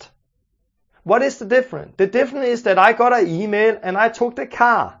West. What is the difference? The difference is that I got an email and I took the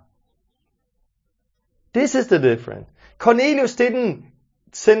car. This is the difference. Cornelius didn't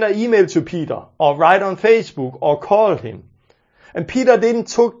send an email to Peter, or write on Facebook, or call him. And Peter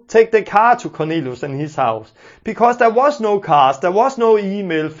didn't take the car to Cornelius and his house. Because there was no cars, there was no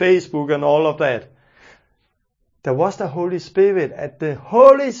email, Facebook and all of that. There was the Holy Spirit, and the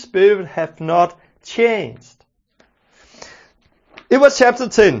Holy Spirit have not changed. It was chapter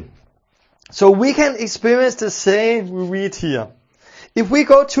 10. So we can experience the same we read here. If we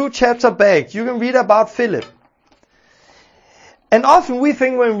go 2 chapters back, you can read about Philip. And often we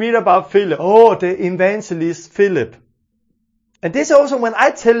think when we read about Philip, oh, the evangelist Philip. And this also, when I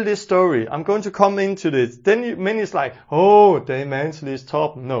tell this story, I'm going to come into this. Then many is like, oh, the evangelist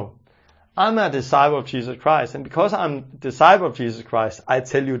top. No. I'm a disciple of Jesus Christ. And because I'm a disciple of Jesus Christ, I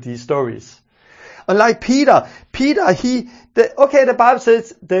tell you these stories. Unlike Peter, the Bible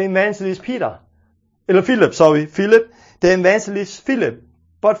says the evangelist Philip, the evangelist Philip.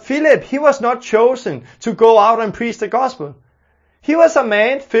 But Philip, he was not chosen to go out and preach the gospel. He was a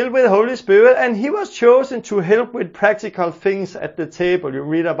man filled with the Holy Spirit, and he was chosen to help with practical things at the table. You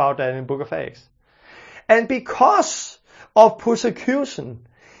read about that in the book of Acts. And because of persecution,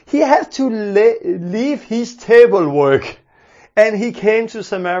 he had to leave his table work, and he came to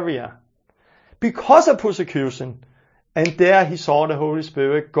Samaria. Because of persecution, and there he saw the Holy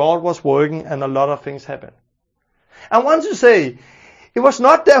Spirit, God was working, and a lot of things happened. I want to say, it was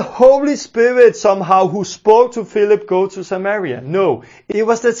not the Holy Spirit somehow who spoke to Philip, go to Samaria. No, it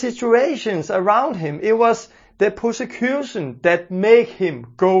was the situations around him. It was the persecution that made him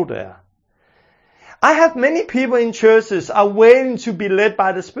go there. I have many people in churches are waiting to be led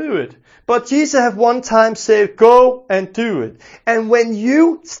by the Spirit. But Jesus have one time said, go and do it. And when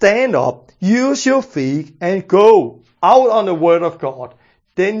you stand up, use your feet and go out on the Word of God,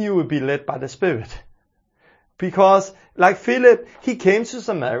 then you will be led by the Spirit. Because, like Philip, he came to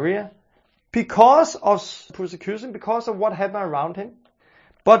Samaria because of persecution, because of what happened around him.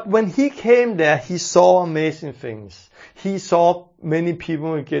 But when he came there, he saw amazing things. He saw many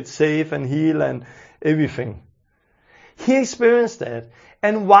people get saved and healed and everything. He experienced that.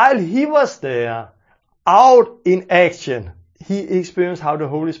 And while he was there, out in action, he experienced how the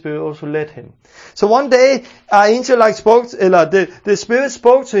Holy Spirit also led him. So one day, our angel the Spirit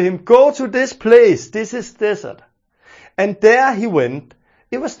spoke to him, go to this place, this is desert. And there he went.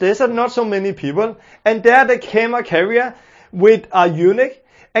 It was desert, not so many people. And there came a carrier with a eunuch.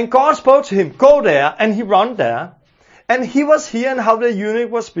 And God spoke to him, go there. And he ran there. And he was hearing how the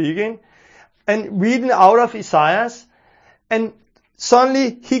eunuch was speaking and reading out of Isaiah. And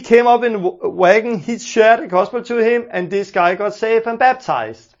suddenly he came up in a wagon, he shared the gospel to him, and this guy got saved and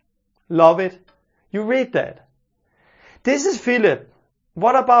baptized. Love it. You read that. This is Philip.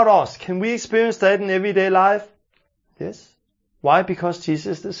 What about us? Can we experience that in everyday life? Yes. Why? Because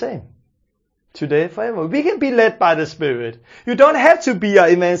Jesus is the same. Today, forever. We can be led by the Spirit. You don't have to be an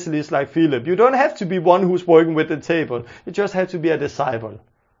evangelist like Philip. You don't have to be one who's working with the table. You just have to be a disciple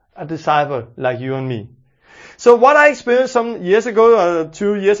like you and me. So what I experienced some years ago,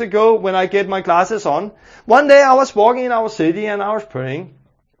 2 years ago, when I get my glasses on, one day I was walking in our city and I was praying.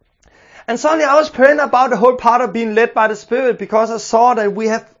 And suddenly I was praying about the whole part of being led by the Spirit, because I saw that we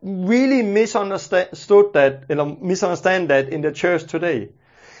have really misunderstand that in the church today.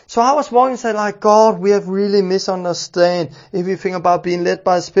 So I was walking and said, like, God, we have really misunderstand everything about being led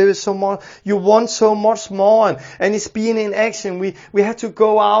by the Spirit so much. You want so much more, and it's being in action. We have to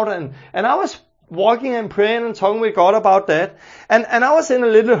go out and I was walking and praying and talking with God about that. And I was in a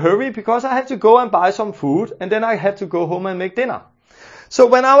little hurry because I had to go and buy some food, and then I had to go home and make dinner. So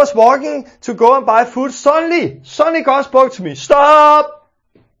when I was walking to go and buy food, suddenly God spoke to me, stop!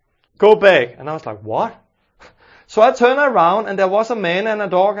 Go back. And I was like, what? So I turned around and there was a man and a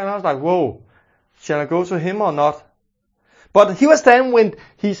dog, and I was like, whoa, shall I go to him or not? But he was standing with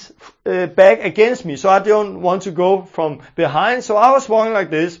his back against me, so I don't want to go from behind. So I was walking like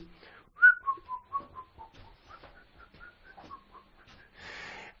this.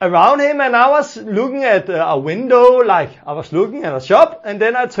 Around him, and I was looking at a window, like I was looking at a shop, and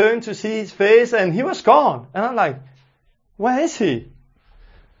then I turned to see his face and he was gone. And I'm like, where is he?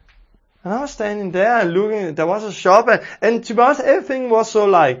 And I was standing there and looking, there was a shop, and to be honest, everything was so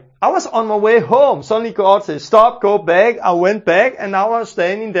like, I was on my way home. Suddenly God said, stop, go back. I went back, and now I was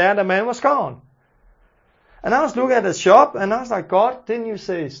standing there, and the man was gone. And I was looking at the shop, and I was like, God, didn't you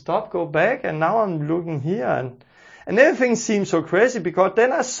say stop, go back? And now I'm looking here, and everything seemed so crazy, because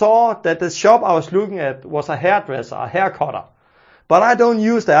then I saw that the shop I was looking at was a hairdresser, a hair cutter. But I don't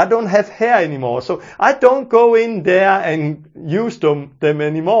use that. I don't have hair anymore. So I don't go in there and use them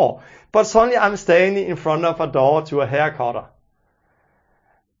anymore. But suddenly I'm standing in front of a door to a hair cutter.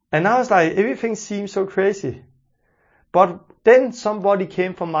 And I was like, everything seems so crazy. But then somebody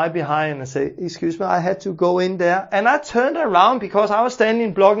came from my behind and said, excuse me, I had to go in there. And I turned around because I was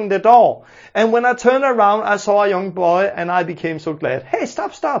standing blocking the door. And when I turned around, I saw a young boy, and I became so glad. Hey,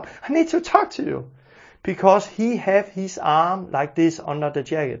 stop. I need to talk to you. Because he had his arm like this under the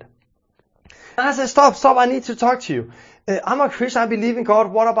jacket. And I said, stop, I need to talk to you. I'm a Christian, I believe in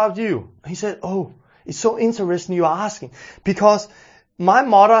God, what about you? He said, oh, it's so interesting you are asking. Because my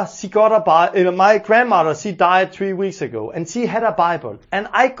mother, my grandmother, she died 3 weeks ago, and she had a Bible. And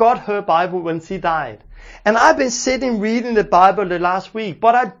I got her Bible when she died. And I've been sitting reading the Bible the last week,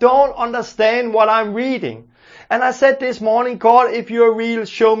 but I don't understand what I'm reading. And I said this morning, God, if you're real,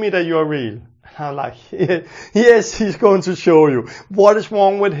 show me that you're real. And I'm like, yes, he's going to show you what is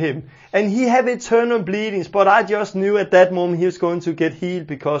wrong with him. And he had eternal bleedings, but I just knew at that moment he was going to get healed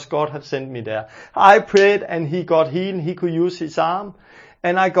because God had sent me there. I prayed and he got healed. He could use his arm.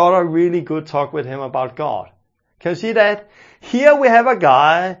 And I got a really good talk with him about God. Can you see that? Here we have a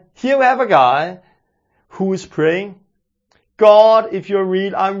guy who is praying. God, if you're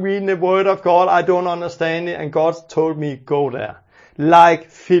real, I'm reading the word of God. I don't understand it. And God told me, go there. Like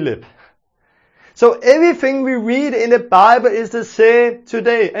Philip. So everything we read in the Bible is the same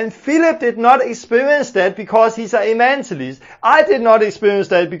today. And Philip did not experience that because he's an evangelist. I did not experience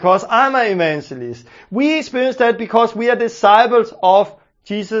that because I'm an evangelist. We experience that because we are disciples of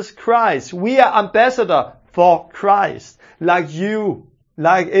Jesus Christ. We are ambassadors for Christ. Like you,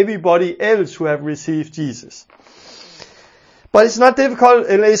 like everybody else who have received Jesus. But it's not difficult,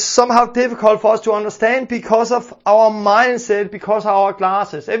 it's somehow difficult for us to understand because of our mindset, because of our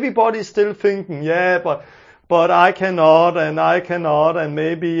glasses. Everybody's still thinking, yeah, but I cannot, and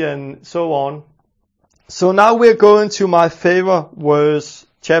maybe, and so on. So now we're going to my favorite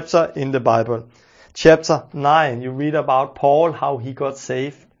chapter in the Bible. chapter 9, you read about Paul, how he got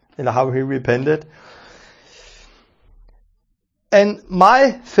saved and how he repented. And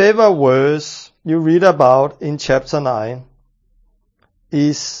my favorite verse you read about in chapter 9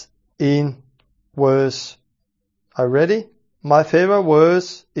 is in verse, are you ready? My favorite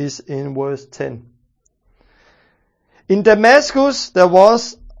verse is in verse 10. In Damascus there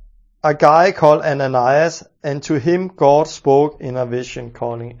was a guy called Ananias, and to him God spoke in a vision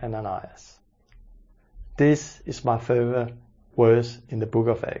calling Ananias. This is my favorite verse in the book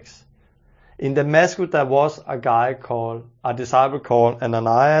of Acts. In Damascus there was a disciple called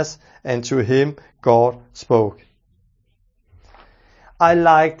Ananias, and to him God spoke. I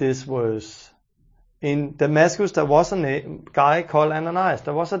like this verse. In Damascus there was a guy called Ananias.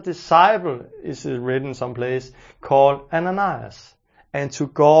 There was a disciple, is written someplace, called Ananias. And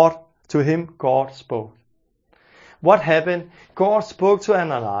to him God spoke. What happened? God spoke to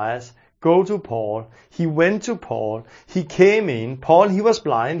Ananias, go to Paul. He went to Paul. He came in. Paul, he was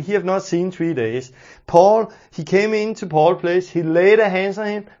blind. He had not seen 3 days. Paul, he came into Paul's place. He laid a hands on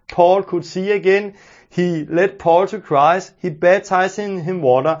him. Paul could see again. He led Paul to Christ. He baptized him in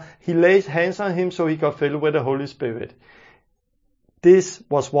water. He laid hands on him so he got filled with the Holy Spirit. This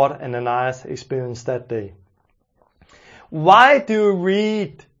was what Ananias experienced that day. Why do you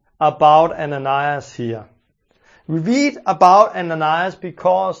read about Ananias here? We read about Ananias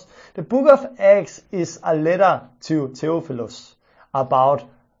because the book of Acts is a letter to Theophilus about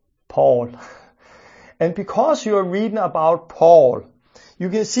Paul. And because you are reading about Paul, you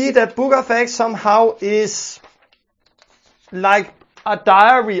can see that book of Acts somehow is like a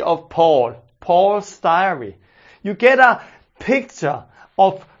diary of Paul, Paul's diary. You get a picture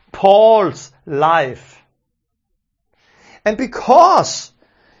of Paul's life. And because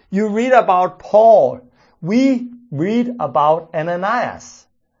you read about Paul, we read about Ananias.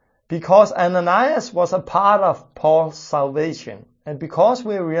 Because Ananias was a part of Paul's salvation. And because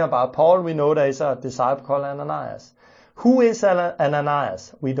we read about Paul, we know there is a disciple called Ananias. Who is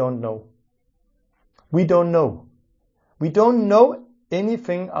Ananias? We don't know. We don't know. We don't know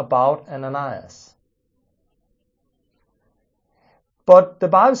anything about Ananias. But the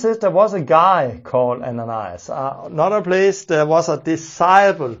Bible says there was a guy called Ananias. Another place there was a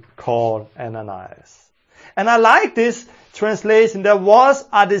disciple called Ananias. And I like this translation. There was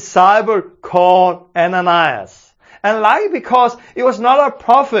a disciple called Ananias. And I like it because it was not a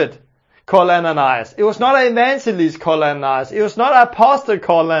prophet called Ananias. It was not an evangelist called Ananias. It was not an apostle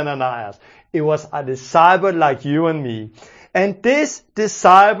called Ananias. It was a disciple like you and me. And this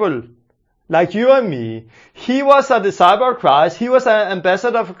disciple, like you and me, he was a disciple of Christ. He was an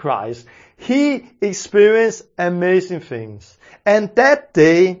ambassador of Christ. He experienced amazing things. And that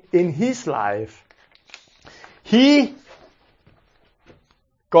day in his life, he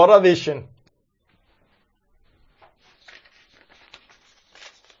got a vision.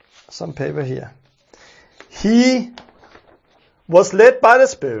 Some paper here. He was led by the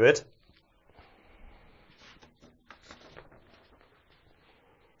Spirit.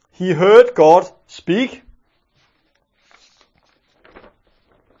 He heard God speak.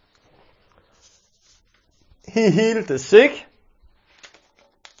 He healed the sick.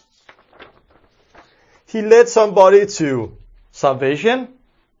 He led somebody to salvation.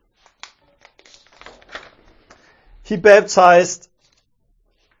 He baptized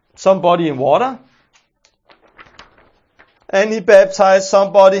somebody in water. And he baptized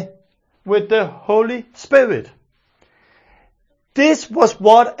somebody with the Holy Spirit. This was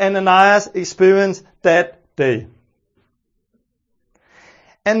what Ananias experienced that day.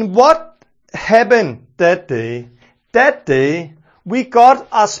 And what happened that day? That day, we got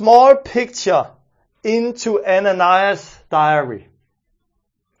a small picture into Ananias' diary.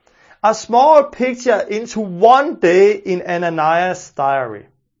 A small picture into one day in Ananias' diary.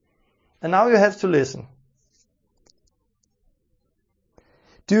 And now you have to listen.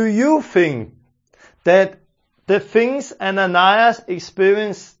 Do you think that the things Ananias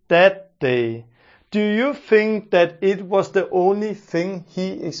experienced that day, do you think that it was the only thing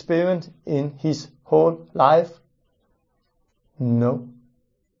he experienced in his whole life? No.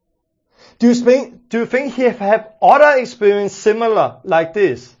 Do you think he have other experiences similar like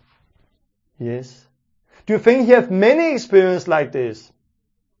this? Yes. Do you think he have many experiences like this?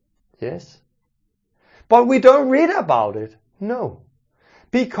 Yes. But we don't read about it. No.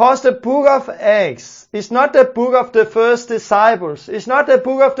 Because the book of Acts is not the book of the first disciples. It's not the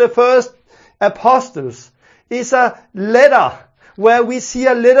book of the first apostles. It's a letter where we see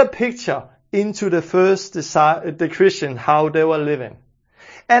a little picture into the first the Christian, how they were living.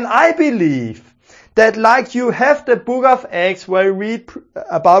 And I believe that like you have the book of Acts where you read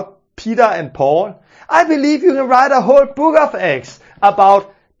about Peter and Paul. I believe you can write a whole book of Acts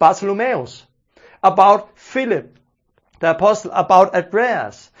about Bartholomeus, about Philip, the apostle, about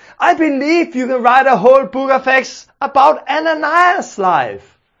Andreas. I believe you can write a whole book of Acts about Ananias'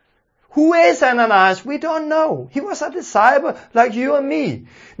 life. Who is Ananias? We don't know. He was a disciple like you and me.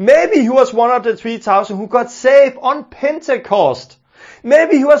 Maybe he was one of the 3,000 who got saved on Pentecost.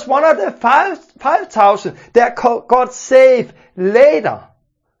 Maybe he was one of the 5,000 that got saved later.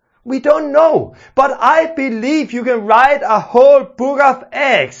 We don't know. But I believe you can write a whole book of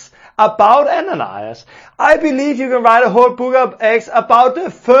Acts about Ananias. I believe you can write a whole book of Acts about the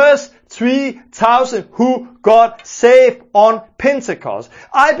first 3,000 who got saved on Pentecost.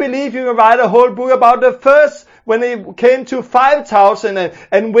 I believe you can write a whole book about the first, when it came to 5,000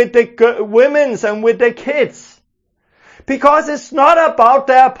 and with the women's and with the kids. Because it's not about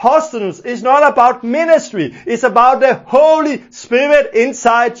the apostles, it's not about ministry, it's about the Holy Spirit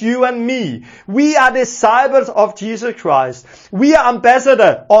inside you and me. We are disciples of Jesus Christ. We are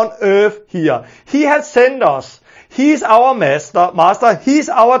ambassadors on earth here. He has sent us. He's our master, he's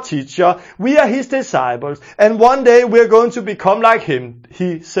our teacher, we are his disciples, and one day we're going to become like him,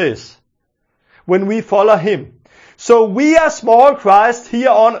 he says, when we follow him. So we are small Christ here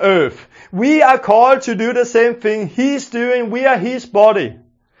on earth. We are called to do the same thing he's doing. We are his body.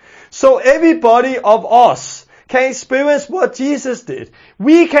 So everybody of us can experience what Jesus did.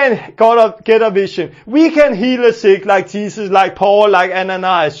 We can get a vision. We can heal the sick like Jesus, like Paul, like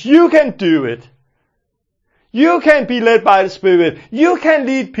Ananias. You can do it. You can be led by the Spirit. You can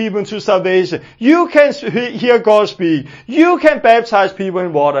lead people to salvation. You can hear God speak. You can baptize people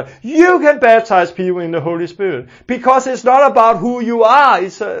in water. You can baptize people in the Holy Spirit. Because it's not about who you are.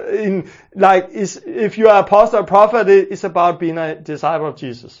 If you are apostle or prophet, it's about being a disciple of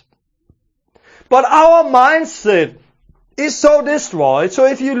Jesus. But our mindset is so destroyed. So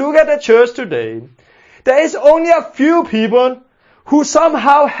if you look at the church today, there is only a few people who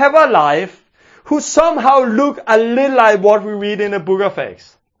somehow have a life who somehow look a little like what we read in the book of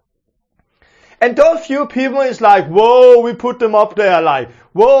Acts. And those few people is like, whoa, we put them up there like,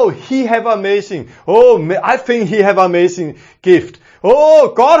 whoa, he have amazing. Oh, I think he have amazing gift.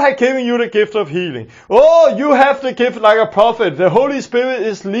 Oh, God has given you the gift of healing. Oh, you have the gift like a prophet. The Holy Spirit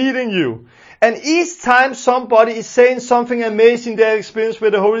is leading you. And each time somebody is saying something amazing they have experienced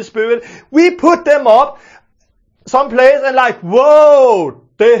with the Holy Spirit, we put them up someplace and like, whoa,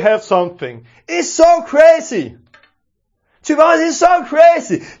 they have something. It's so crazy. To be honest, it's so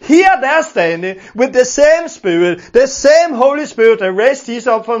crazy. Here they're standing with the same Spirit, the same Holy Spirit that raised Jesus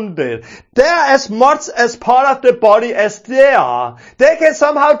up from the dead. They're as much as part of the body as they are. They can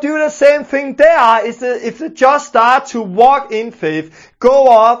somehow do the same thing they are if they just start to walk in faith, go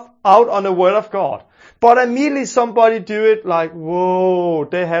out on the Word of God. But immediately somebody do it like, whoa,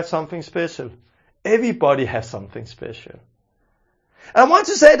 they have something special. Everybody has something special. I want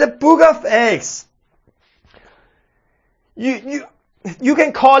to say the book of Acts, you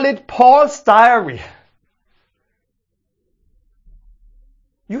can call it Paul's diary.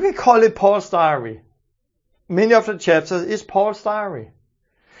 You can call it Paul's diary. Many of the chapters is Paul's diary.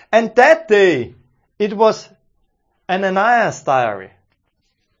 And that day, it was Ananias' diary.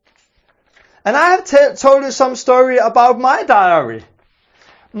 And I have told you some story about my diary.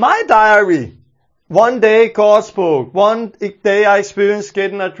 My diary. One day God spoke. One day I experienced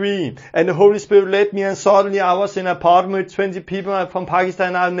getting a dream. And the Holy Spirit led me and suddenly I was in an apartment with 20 people from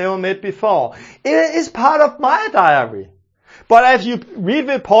Pakistan I've never met before. It is part of my diary. But as you read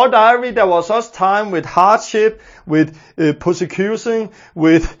with Paul's diary, there was also time with hardship, with persecution,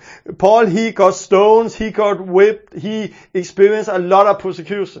 with Paul, he got stones, he got whipped, he experienced a lot of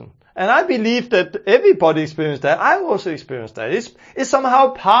persecution. And I believe that everybody experienced that. I also experienced that. It's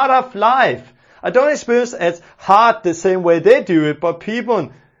somehow part of life. I don't experience it as hard the same way they do it, but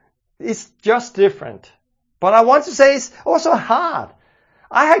people, it's just different. But I want to say it's also hard.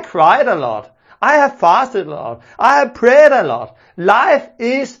 I have cried a lot. I have fasted a lot. I have prayed a lot. Life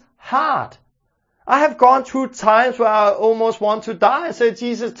is hard. I have gone through times where I almost want to die and say,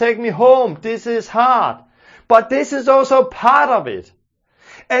 Jesus, take me home. This is hard. But this is also part of it.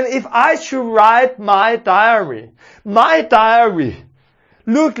 And if I should write my diary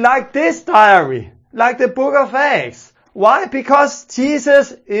look like this diary, like the book of Acts. Why? Because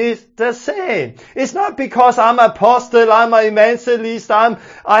Jesus is the same. It's not because I'm an apostle, I'm an evangelist,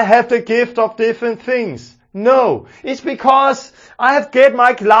 I have the gift of different things. No, it's because I have get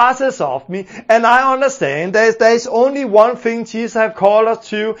my glasses off me and I understand there's only one thing Jesus have called us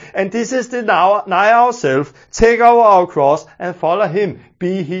to, and this is deny ourselves, take our cross and follow him,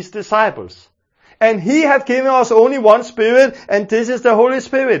 be his disciples. And He have given us only one Spirit, and this is the Holy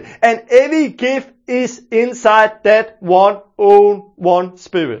Spirit. And every gift is inside that one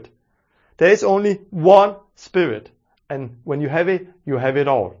Spirit. There is only one Spirit. And when you have it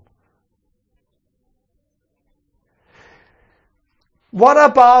all. What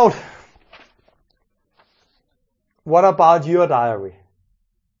about your diary?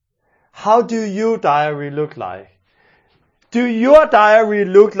 How do your diary look like? Do your diary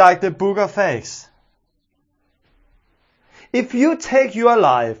look like the book of Acts? If you take your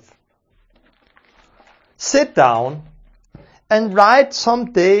life, sit down and write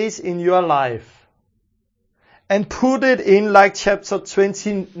some days in your life and put it in like chapter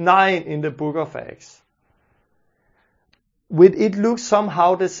 29 in the book of Acts. Will it look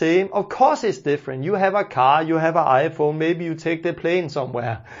somehow the same? Of course it's different. You have a car, you have an iPhone, maybe you take the plane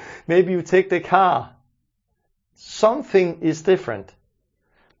somewhere. Maybe you take the car. Something is different,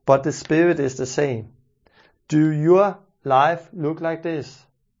 but the Spirit is the same. Do your life look like this?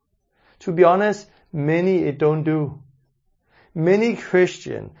 To be honest, many it don't do. Many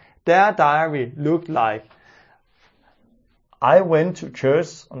Christians, their diary look like, I went to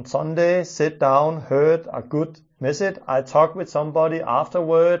church on Sunday, sat down, heard a good message. I talked with somebody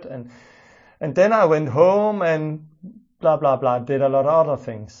afterward, and then I went home and blah, blah, blah, did a lot of other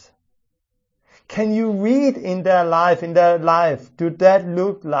things. Can you read in their life, do that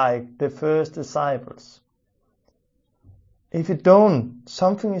look like the first disciples? If it don't,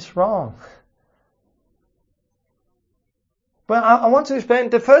 something is wrong. But I want to explain,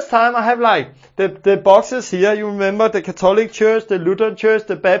 the first time I have like the boxes here, you remember the Catholic Church, the Lutheran Church,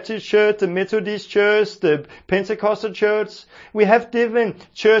 the Baptist Church, the Methodist Church, the Pentecostal Church. We have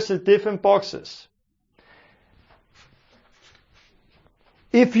different churches, different boxes.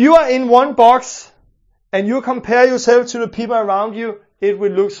 If you are in one box and you compare yourself to the people around you, it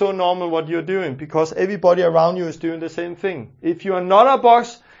will look so normal what you're doing because everybody around you is doing the same thing. If you are not a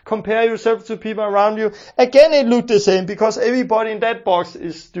box, compare yourself to people around you, again it looks the same because everybody in that box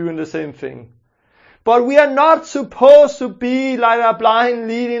is doing the same thing. But we are not supposed to be like a blind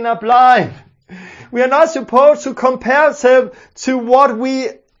leading a blind. We are not supposed to compare ourselves to what we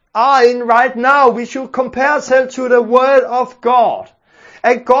are in right now. We should compare ourselves to the Word of God.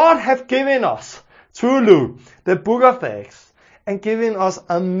 And God have given us, through Luke, the book of Acts, and given us an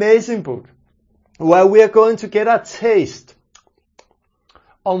amazing book where we are going to get a taste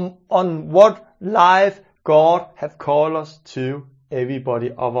on what life God have called us to,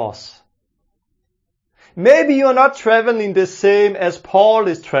 everybody of us. Maybe you're not traveling the same as Paul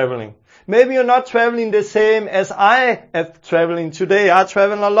is traveling. Maybe you're not traveling the same as I am traveling today. I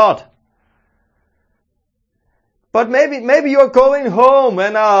travel a lot. But maybe you're going home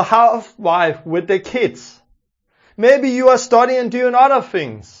and a housewife with the kids. Maybe you are studying and doing other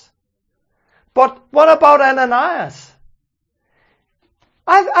things. But what about Ananias?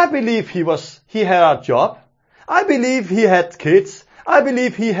 I believe he had a job. I believe he had kids. I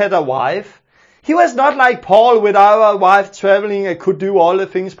believe he had a wife. He was not like Paul without a wife traveling and could do all the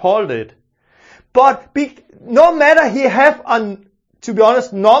things Paul did. But no matter he have to be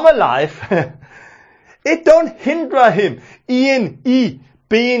honest, normal life, it don't hinder him in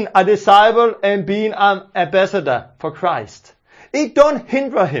being a disciple and being an ambassador for Christ. It don't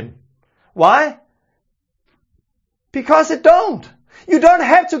hinder him. Why? Because it don't. You don't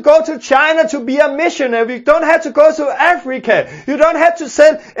have to go to China to be a missionary. You don't have to go to Africa. You don't have to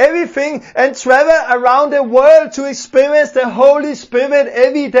sell everything and travel around the world to experience the Holy Spirit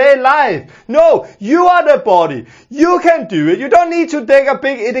everyday life. No, you are the body. You can do it. You don't need to take a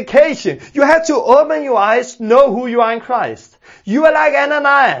big education. You have to open your eyes, know who you are in Christ. You are like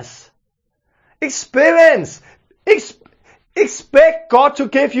Ananias. Experience. Expect God to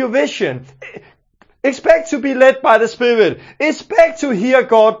give you vision. Expect to be led by the Spirit. Expect to hear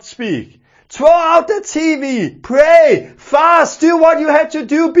God speak. Throw out the TV. Pray. Fast. Do what you have to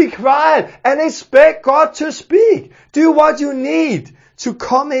do. Be quiet. And expect God to speak. Do what you need to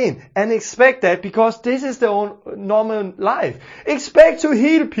come in and expect that because this is the normal life. Expect to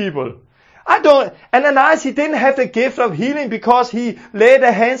heal people. Ananias, he didn't have the gift of healing because he laid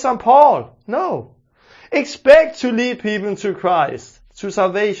the hands on Paul. No. Expect to lead people to Christ, to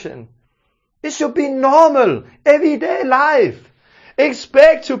salvation. It should be normal, everyday life.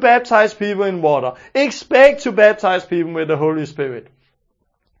 Expect to baptize people in water. Expect to baptize people with the Holy Spirit.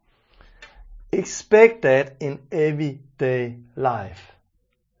 Expect that in everyday life.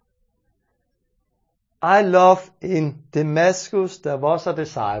 I love in Damascus there was a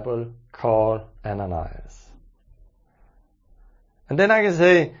disciple called Ananias. And then I can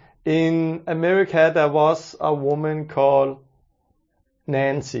say in America there was a woman called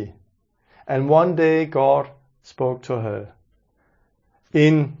Nancy. And one day God spoke to her.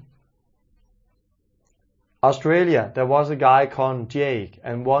 In Australia, there was a guy called Jake,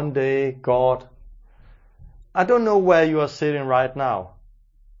 and one day God, I don't know where you are sitting right now,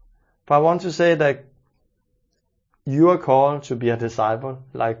 but I want to say that you are called to be a disciple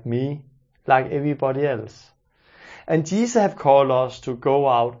like me, like everybody else. And Jesus have called us to go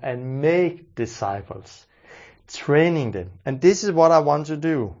out and make disciples, training them. And this is what I want to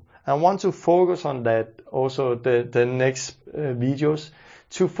do. I want to focus on that also the next videos,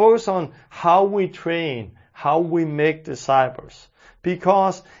 to focus on how we train, how we make disciples.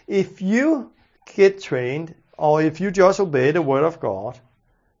 Because if you get trained, or if you just obey the word of God,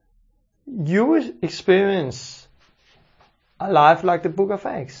 you will experience a life like the book of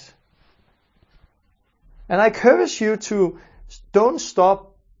Acts. And I encourage you to don't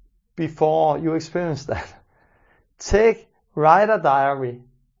stop before you experience that. Write a diary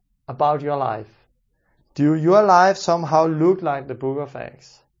about your life. Do your life somehow look like the book of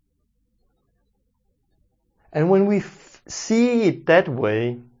Acts? And when we see it that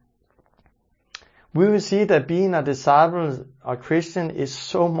way, we will see that being a disciple, a Christian, is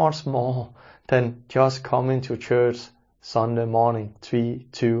so much more than just coming to church Sunday morning,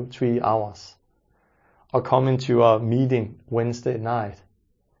 3 hours. Or coming to a meeting Wednesday night.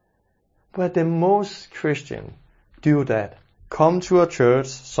 But the most Christian do that. Come to a church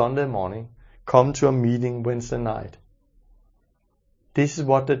Sunday morning, come to a meeting Wednesday night. This is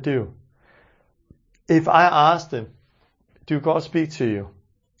what they do. If I ask them, do God speak to you?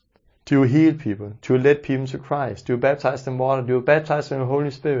 Do you heal people? Do you lead people to Christ? Do you baptize them in water? Do you baptize them in the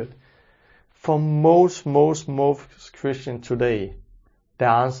Holy Spirit? For most Christians today, the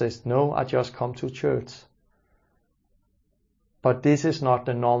answer is no, I just come to church. But this is not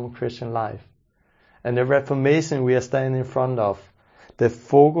the normal Christian life. And the Reformation we are standing in front of, the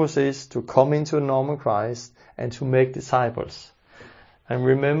focus is to come into a normal Christ and to make disciples. And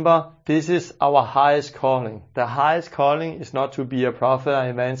remember, this is our highest calling. The highest calling is not to be a prophet, an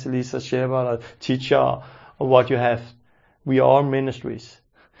evangelist, a shepherd, a teacher, or what you have. We are all ministries.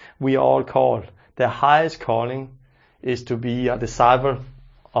 We are all called. The highest calling is to be a disciple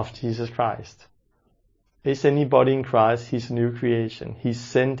of Jesus Christ. Is anybody in Christ? He's a new creation. He's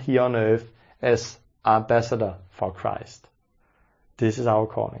sent here on earth as ambassador for Christ. This is our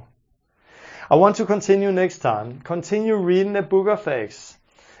calling. I want to continue next time. Continue reading the book of Acts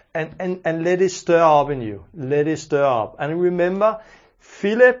and let it stir up in you. Let it stir up. And remember,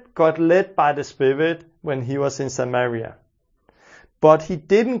 Philip got led by the Spirit when he was in Samaria. But he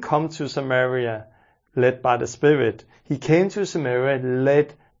didn't come to Samaria led by the Spirit. He came to Samaria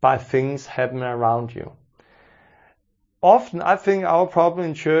led by things happening around you. Often, I think our problem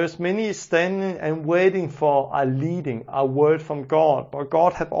in church, many is standing and waiting for a leading, a word from God. But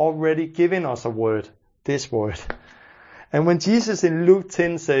God have already given us a word, this word. And when Jesus in Luke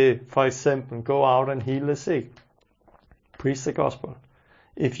 10 say, for example, go out and heal the sick, preach the gospel.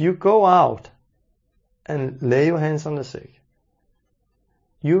 If you go out and lay your hands on the sick,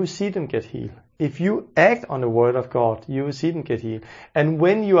 you will see them get healed. If you act on the word of God, you will see them get healed. And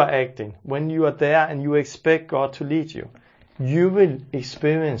when you are acting, when you are there and you expect God to lead you, you will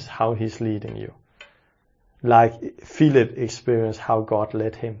experience how He's leading you. Like Philip experienced how God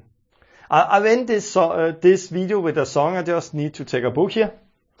led him. I've ended this video with a song. I just need to take a book here.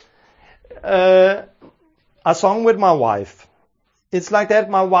 A song with my wife. It's like that.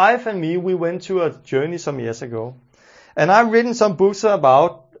 My wife and me, we went to a journey some years ago. And I've written some books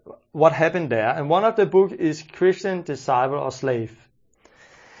about what happened there. And one of the books is Christian, Disciple or Slave.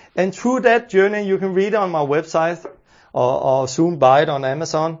 And through that journey, you can read it on my website or soon buy it on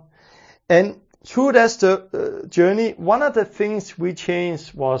Amazon. And through that journey, one of the things we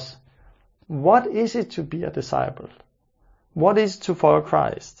changed was, what is it to be a disciple? What is it to follow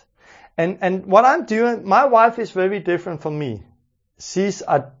Christ? And what I'm doing, my wife is very different from me. She's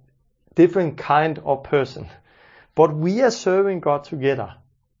a different kind of person. But we are serving God together.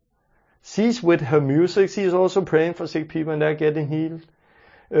 She's with her music. She's also praying for sick people and they're getting healed.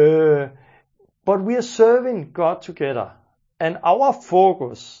 But we are serving God together. And our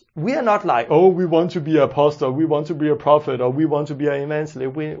focus, we are not like, oh, we want to be an apostle, we want to be a prophet, or we want to be an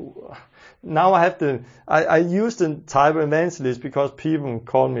evangelist. Now I use the type of evangelist because people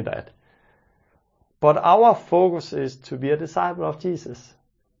call me that. But our focus is to be a disciple of Jesus.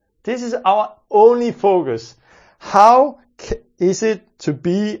 This is our only focus. How is it to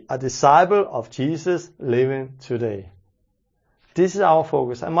be a disciple of Jesus living today? This is our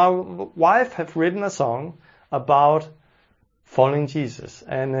focus. And my wife have written a song about following Jesus.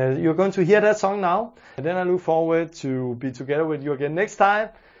 And you're going to hear that song now. And then I look forward to be together with you again next time.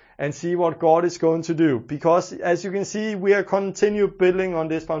 and see what God is going to do. Because as you can see, we are continue building on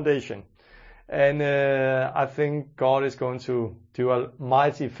this foundation. And I think God is going to do a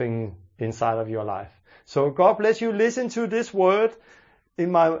mighty thing inside of your life. So God bless you. Listen to this word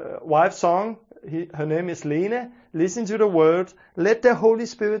in my wife's song. Her name is Lene. Listen to the word. Let the Holy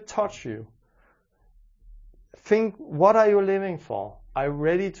Spirit touch you. Think, what are you living for? Are you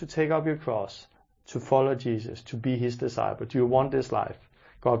ready to take up your cross, to follow Jesus, to be his disciple? Do you want this life?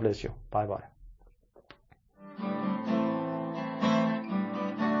 God bless you. Bye bye.